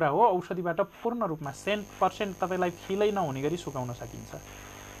सुकाउने कुरा हो। औषधिबाट पूर्ण रूपमा 100% तपाईँलाई फिलै नहुने गरी सुकाउन सकिन्छ।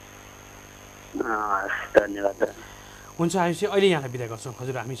 धन्यवाद। हुन्छ आयुषी, अहिले यहाँलाई बिदा गर्छौँ।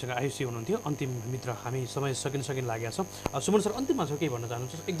 हजुर, हामीसँग आयुषी हुनुहुन्थ्यो, अन्तिम मित्र। हामी समय सकिन लागेका छौँ। सुमन सर, अन्तिममा छ केही भन्न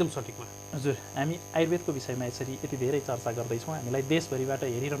चाहनुहुन्छ एकदम सठिकमा? हजुर, हामी आयुर्वेदको विषयमा यसरी यति धेरै चर्चा गर्दैछौँ। हामीलाई देशभरिबाट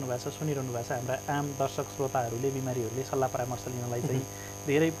हेरिरहनु भएको छ, सुनिरहनु भएको छ। हाम्रा आम दर्शक श्रोताहरूले, बिमारीहरूले सल्लाह परामर्श लिनलाई चाहिँ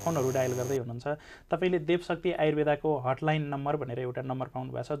धेरै फोनहरू डायल गर्दै हुनुहुन्छ। तपाईँले देवशक्ति आयुर्वेदाको हटलाइन नम्बर भनेर एउटा नम्बर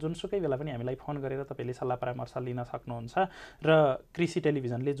पाउनु भएको छ। जुनसुकै बेला पनि हामीलाई फोन गरेर तपाईँले सल्लाह परामर्श लिन सक्नुहुन्छ। र कृषि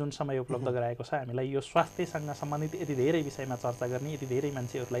टेलिभिजनले जुन समय उपलब्ध गराएको छ हामीलाई यो स्वास्थ्यसँग सम्बन्धित यति धेरै विषयमा चर्चा गर्ने, यति धेरै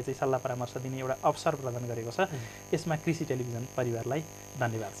मान्छेहरूलाई चाहिँ सल्लाह परामर्श दिने एउटा अवसर प्रदान गरेको छ। यसमा कृषि टेलिभिजन परिवारलाई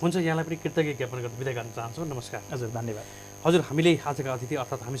धन्यवाद। हुन्छ, यहाँलाई पनि कृतज्ञ ज्ञापन गरेर बिदा गर्न चाहन्छु। नमस्कार। हजुर, धन्यवाद। हजुर, हामीले आजका अतिथि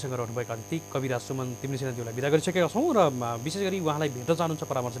अर्थात् हामीसँग रहनुभएका अतिथि कविराज सुमन तिम्रिसेनाज्यूलाई बिदा गरिसकेका छौँ। र विशेष गरी उहाँलाई भेट्न चाहनुहुन्छ,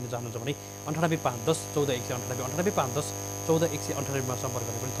 परामर्श लिन चाहनुहुन्छ भने 98511014 198 98511014 198मा सम्पर्क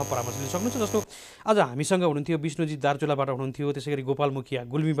गरेर पनि थप परामर्श लिन सक्नुहुन्छ। जस्तो आज हामीसँग हुनुहुन्थ्यो विष्णुजी दार्चुलाबाट हुनुहुन्थ्यो, त्यसै गरी गोपाल मुखिया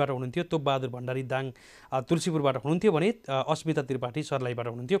गुल्मीबाट हुनुहुन्थ्यो, तोपबहादुर भण्डारी दाङ तुलसीपुरबाट हुनुहुन्थ्यो भने अस्मिता त्रिपाठी सर्लाहीबाट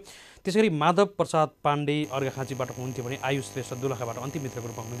हुनुहुन्थ्यो, त्यसै गरी माधव प्रसाद पाण्डे अर्घाखाँचीबाट हुनुहुन्थ्यो भने आयुष श्रेष्ठ दोलखाबाट अन्तिम मित्रको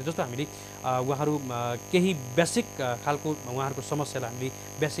रूपमा हुनुहुन्थ्यो। जस्तो हामीले उहाँहरू केही बेसिक खालको उहाँहरूको समस्यालाई हामीले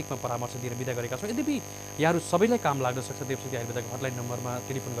बेसिकमा परामर्श दिएर बिदा गरेका छौँ। यद्यपि यहाँहरू सबैलाई काम लाग्न सक्छ देवशक्ति आयुर्वेदाको हटलाइन नम्बरमा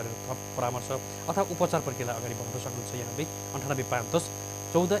टेलिफोन गरेर थप परामर्श अथवा उपचार प्रक्रियालाई अगाडि बढाउन सक्नुहुन्छ। यहाँले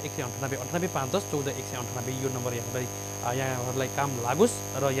 98511014 198 98511014 198 यो नम्बर यहाँहरूलाई काम लागोस्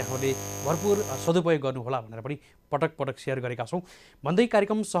र यहाँहरूले भरपुर सदुपयोग गर्नुहोला भनेर पनि पटक पटक सेयर गरेका छौँ भन्दै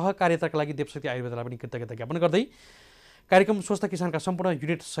कार्यक्रम सहकार्यताका लागि देवशक्ति आयुर्वेदलाई पनि कृतज्ञता ज्ञापन गर्दै कार्यक्रम स्वस्थ किसानका सम्पूर्ण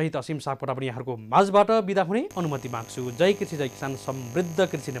युनिट सहित असीम सापकोटा पनि यहाँहरूको माझबाट बिदा हुने अनुमति माग्छु। जय कृषि जय किसान,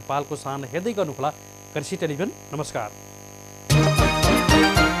 समृद्ध कृषि नेपालको सान हेर्दै गर्नुहोला कृषि टेलिभिजन। नमस्कार।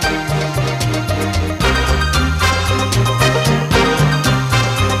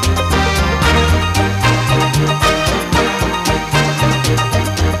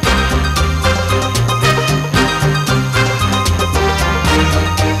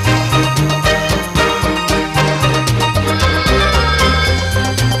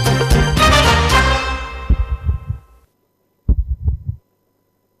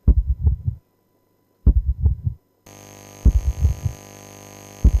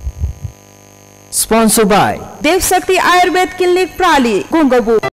 Sponsored by देवशक्ति Ayurveda clinic प्राली, गुंगबु।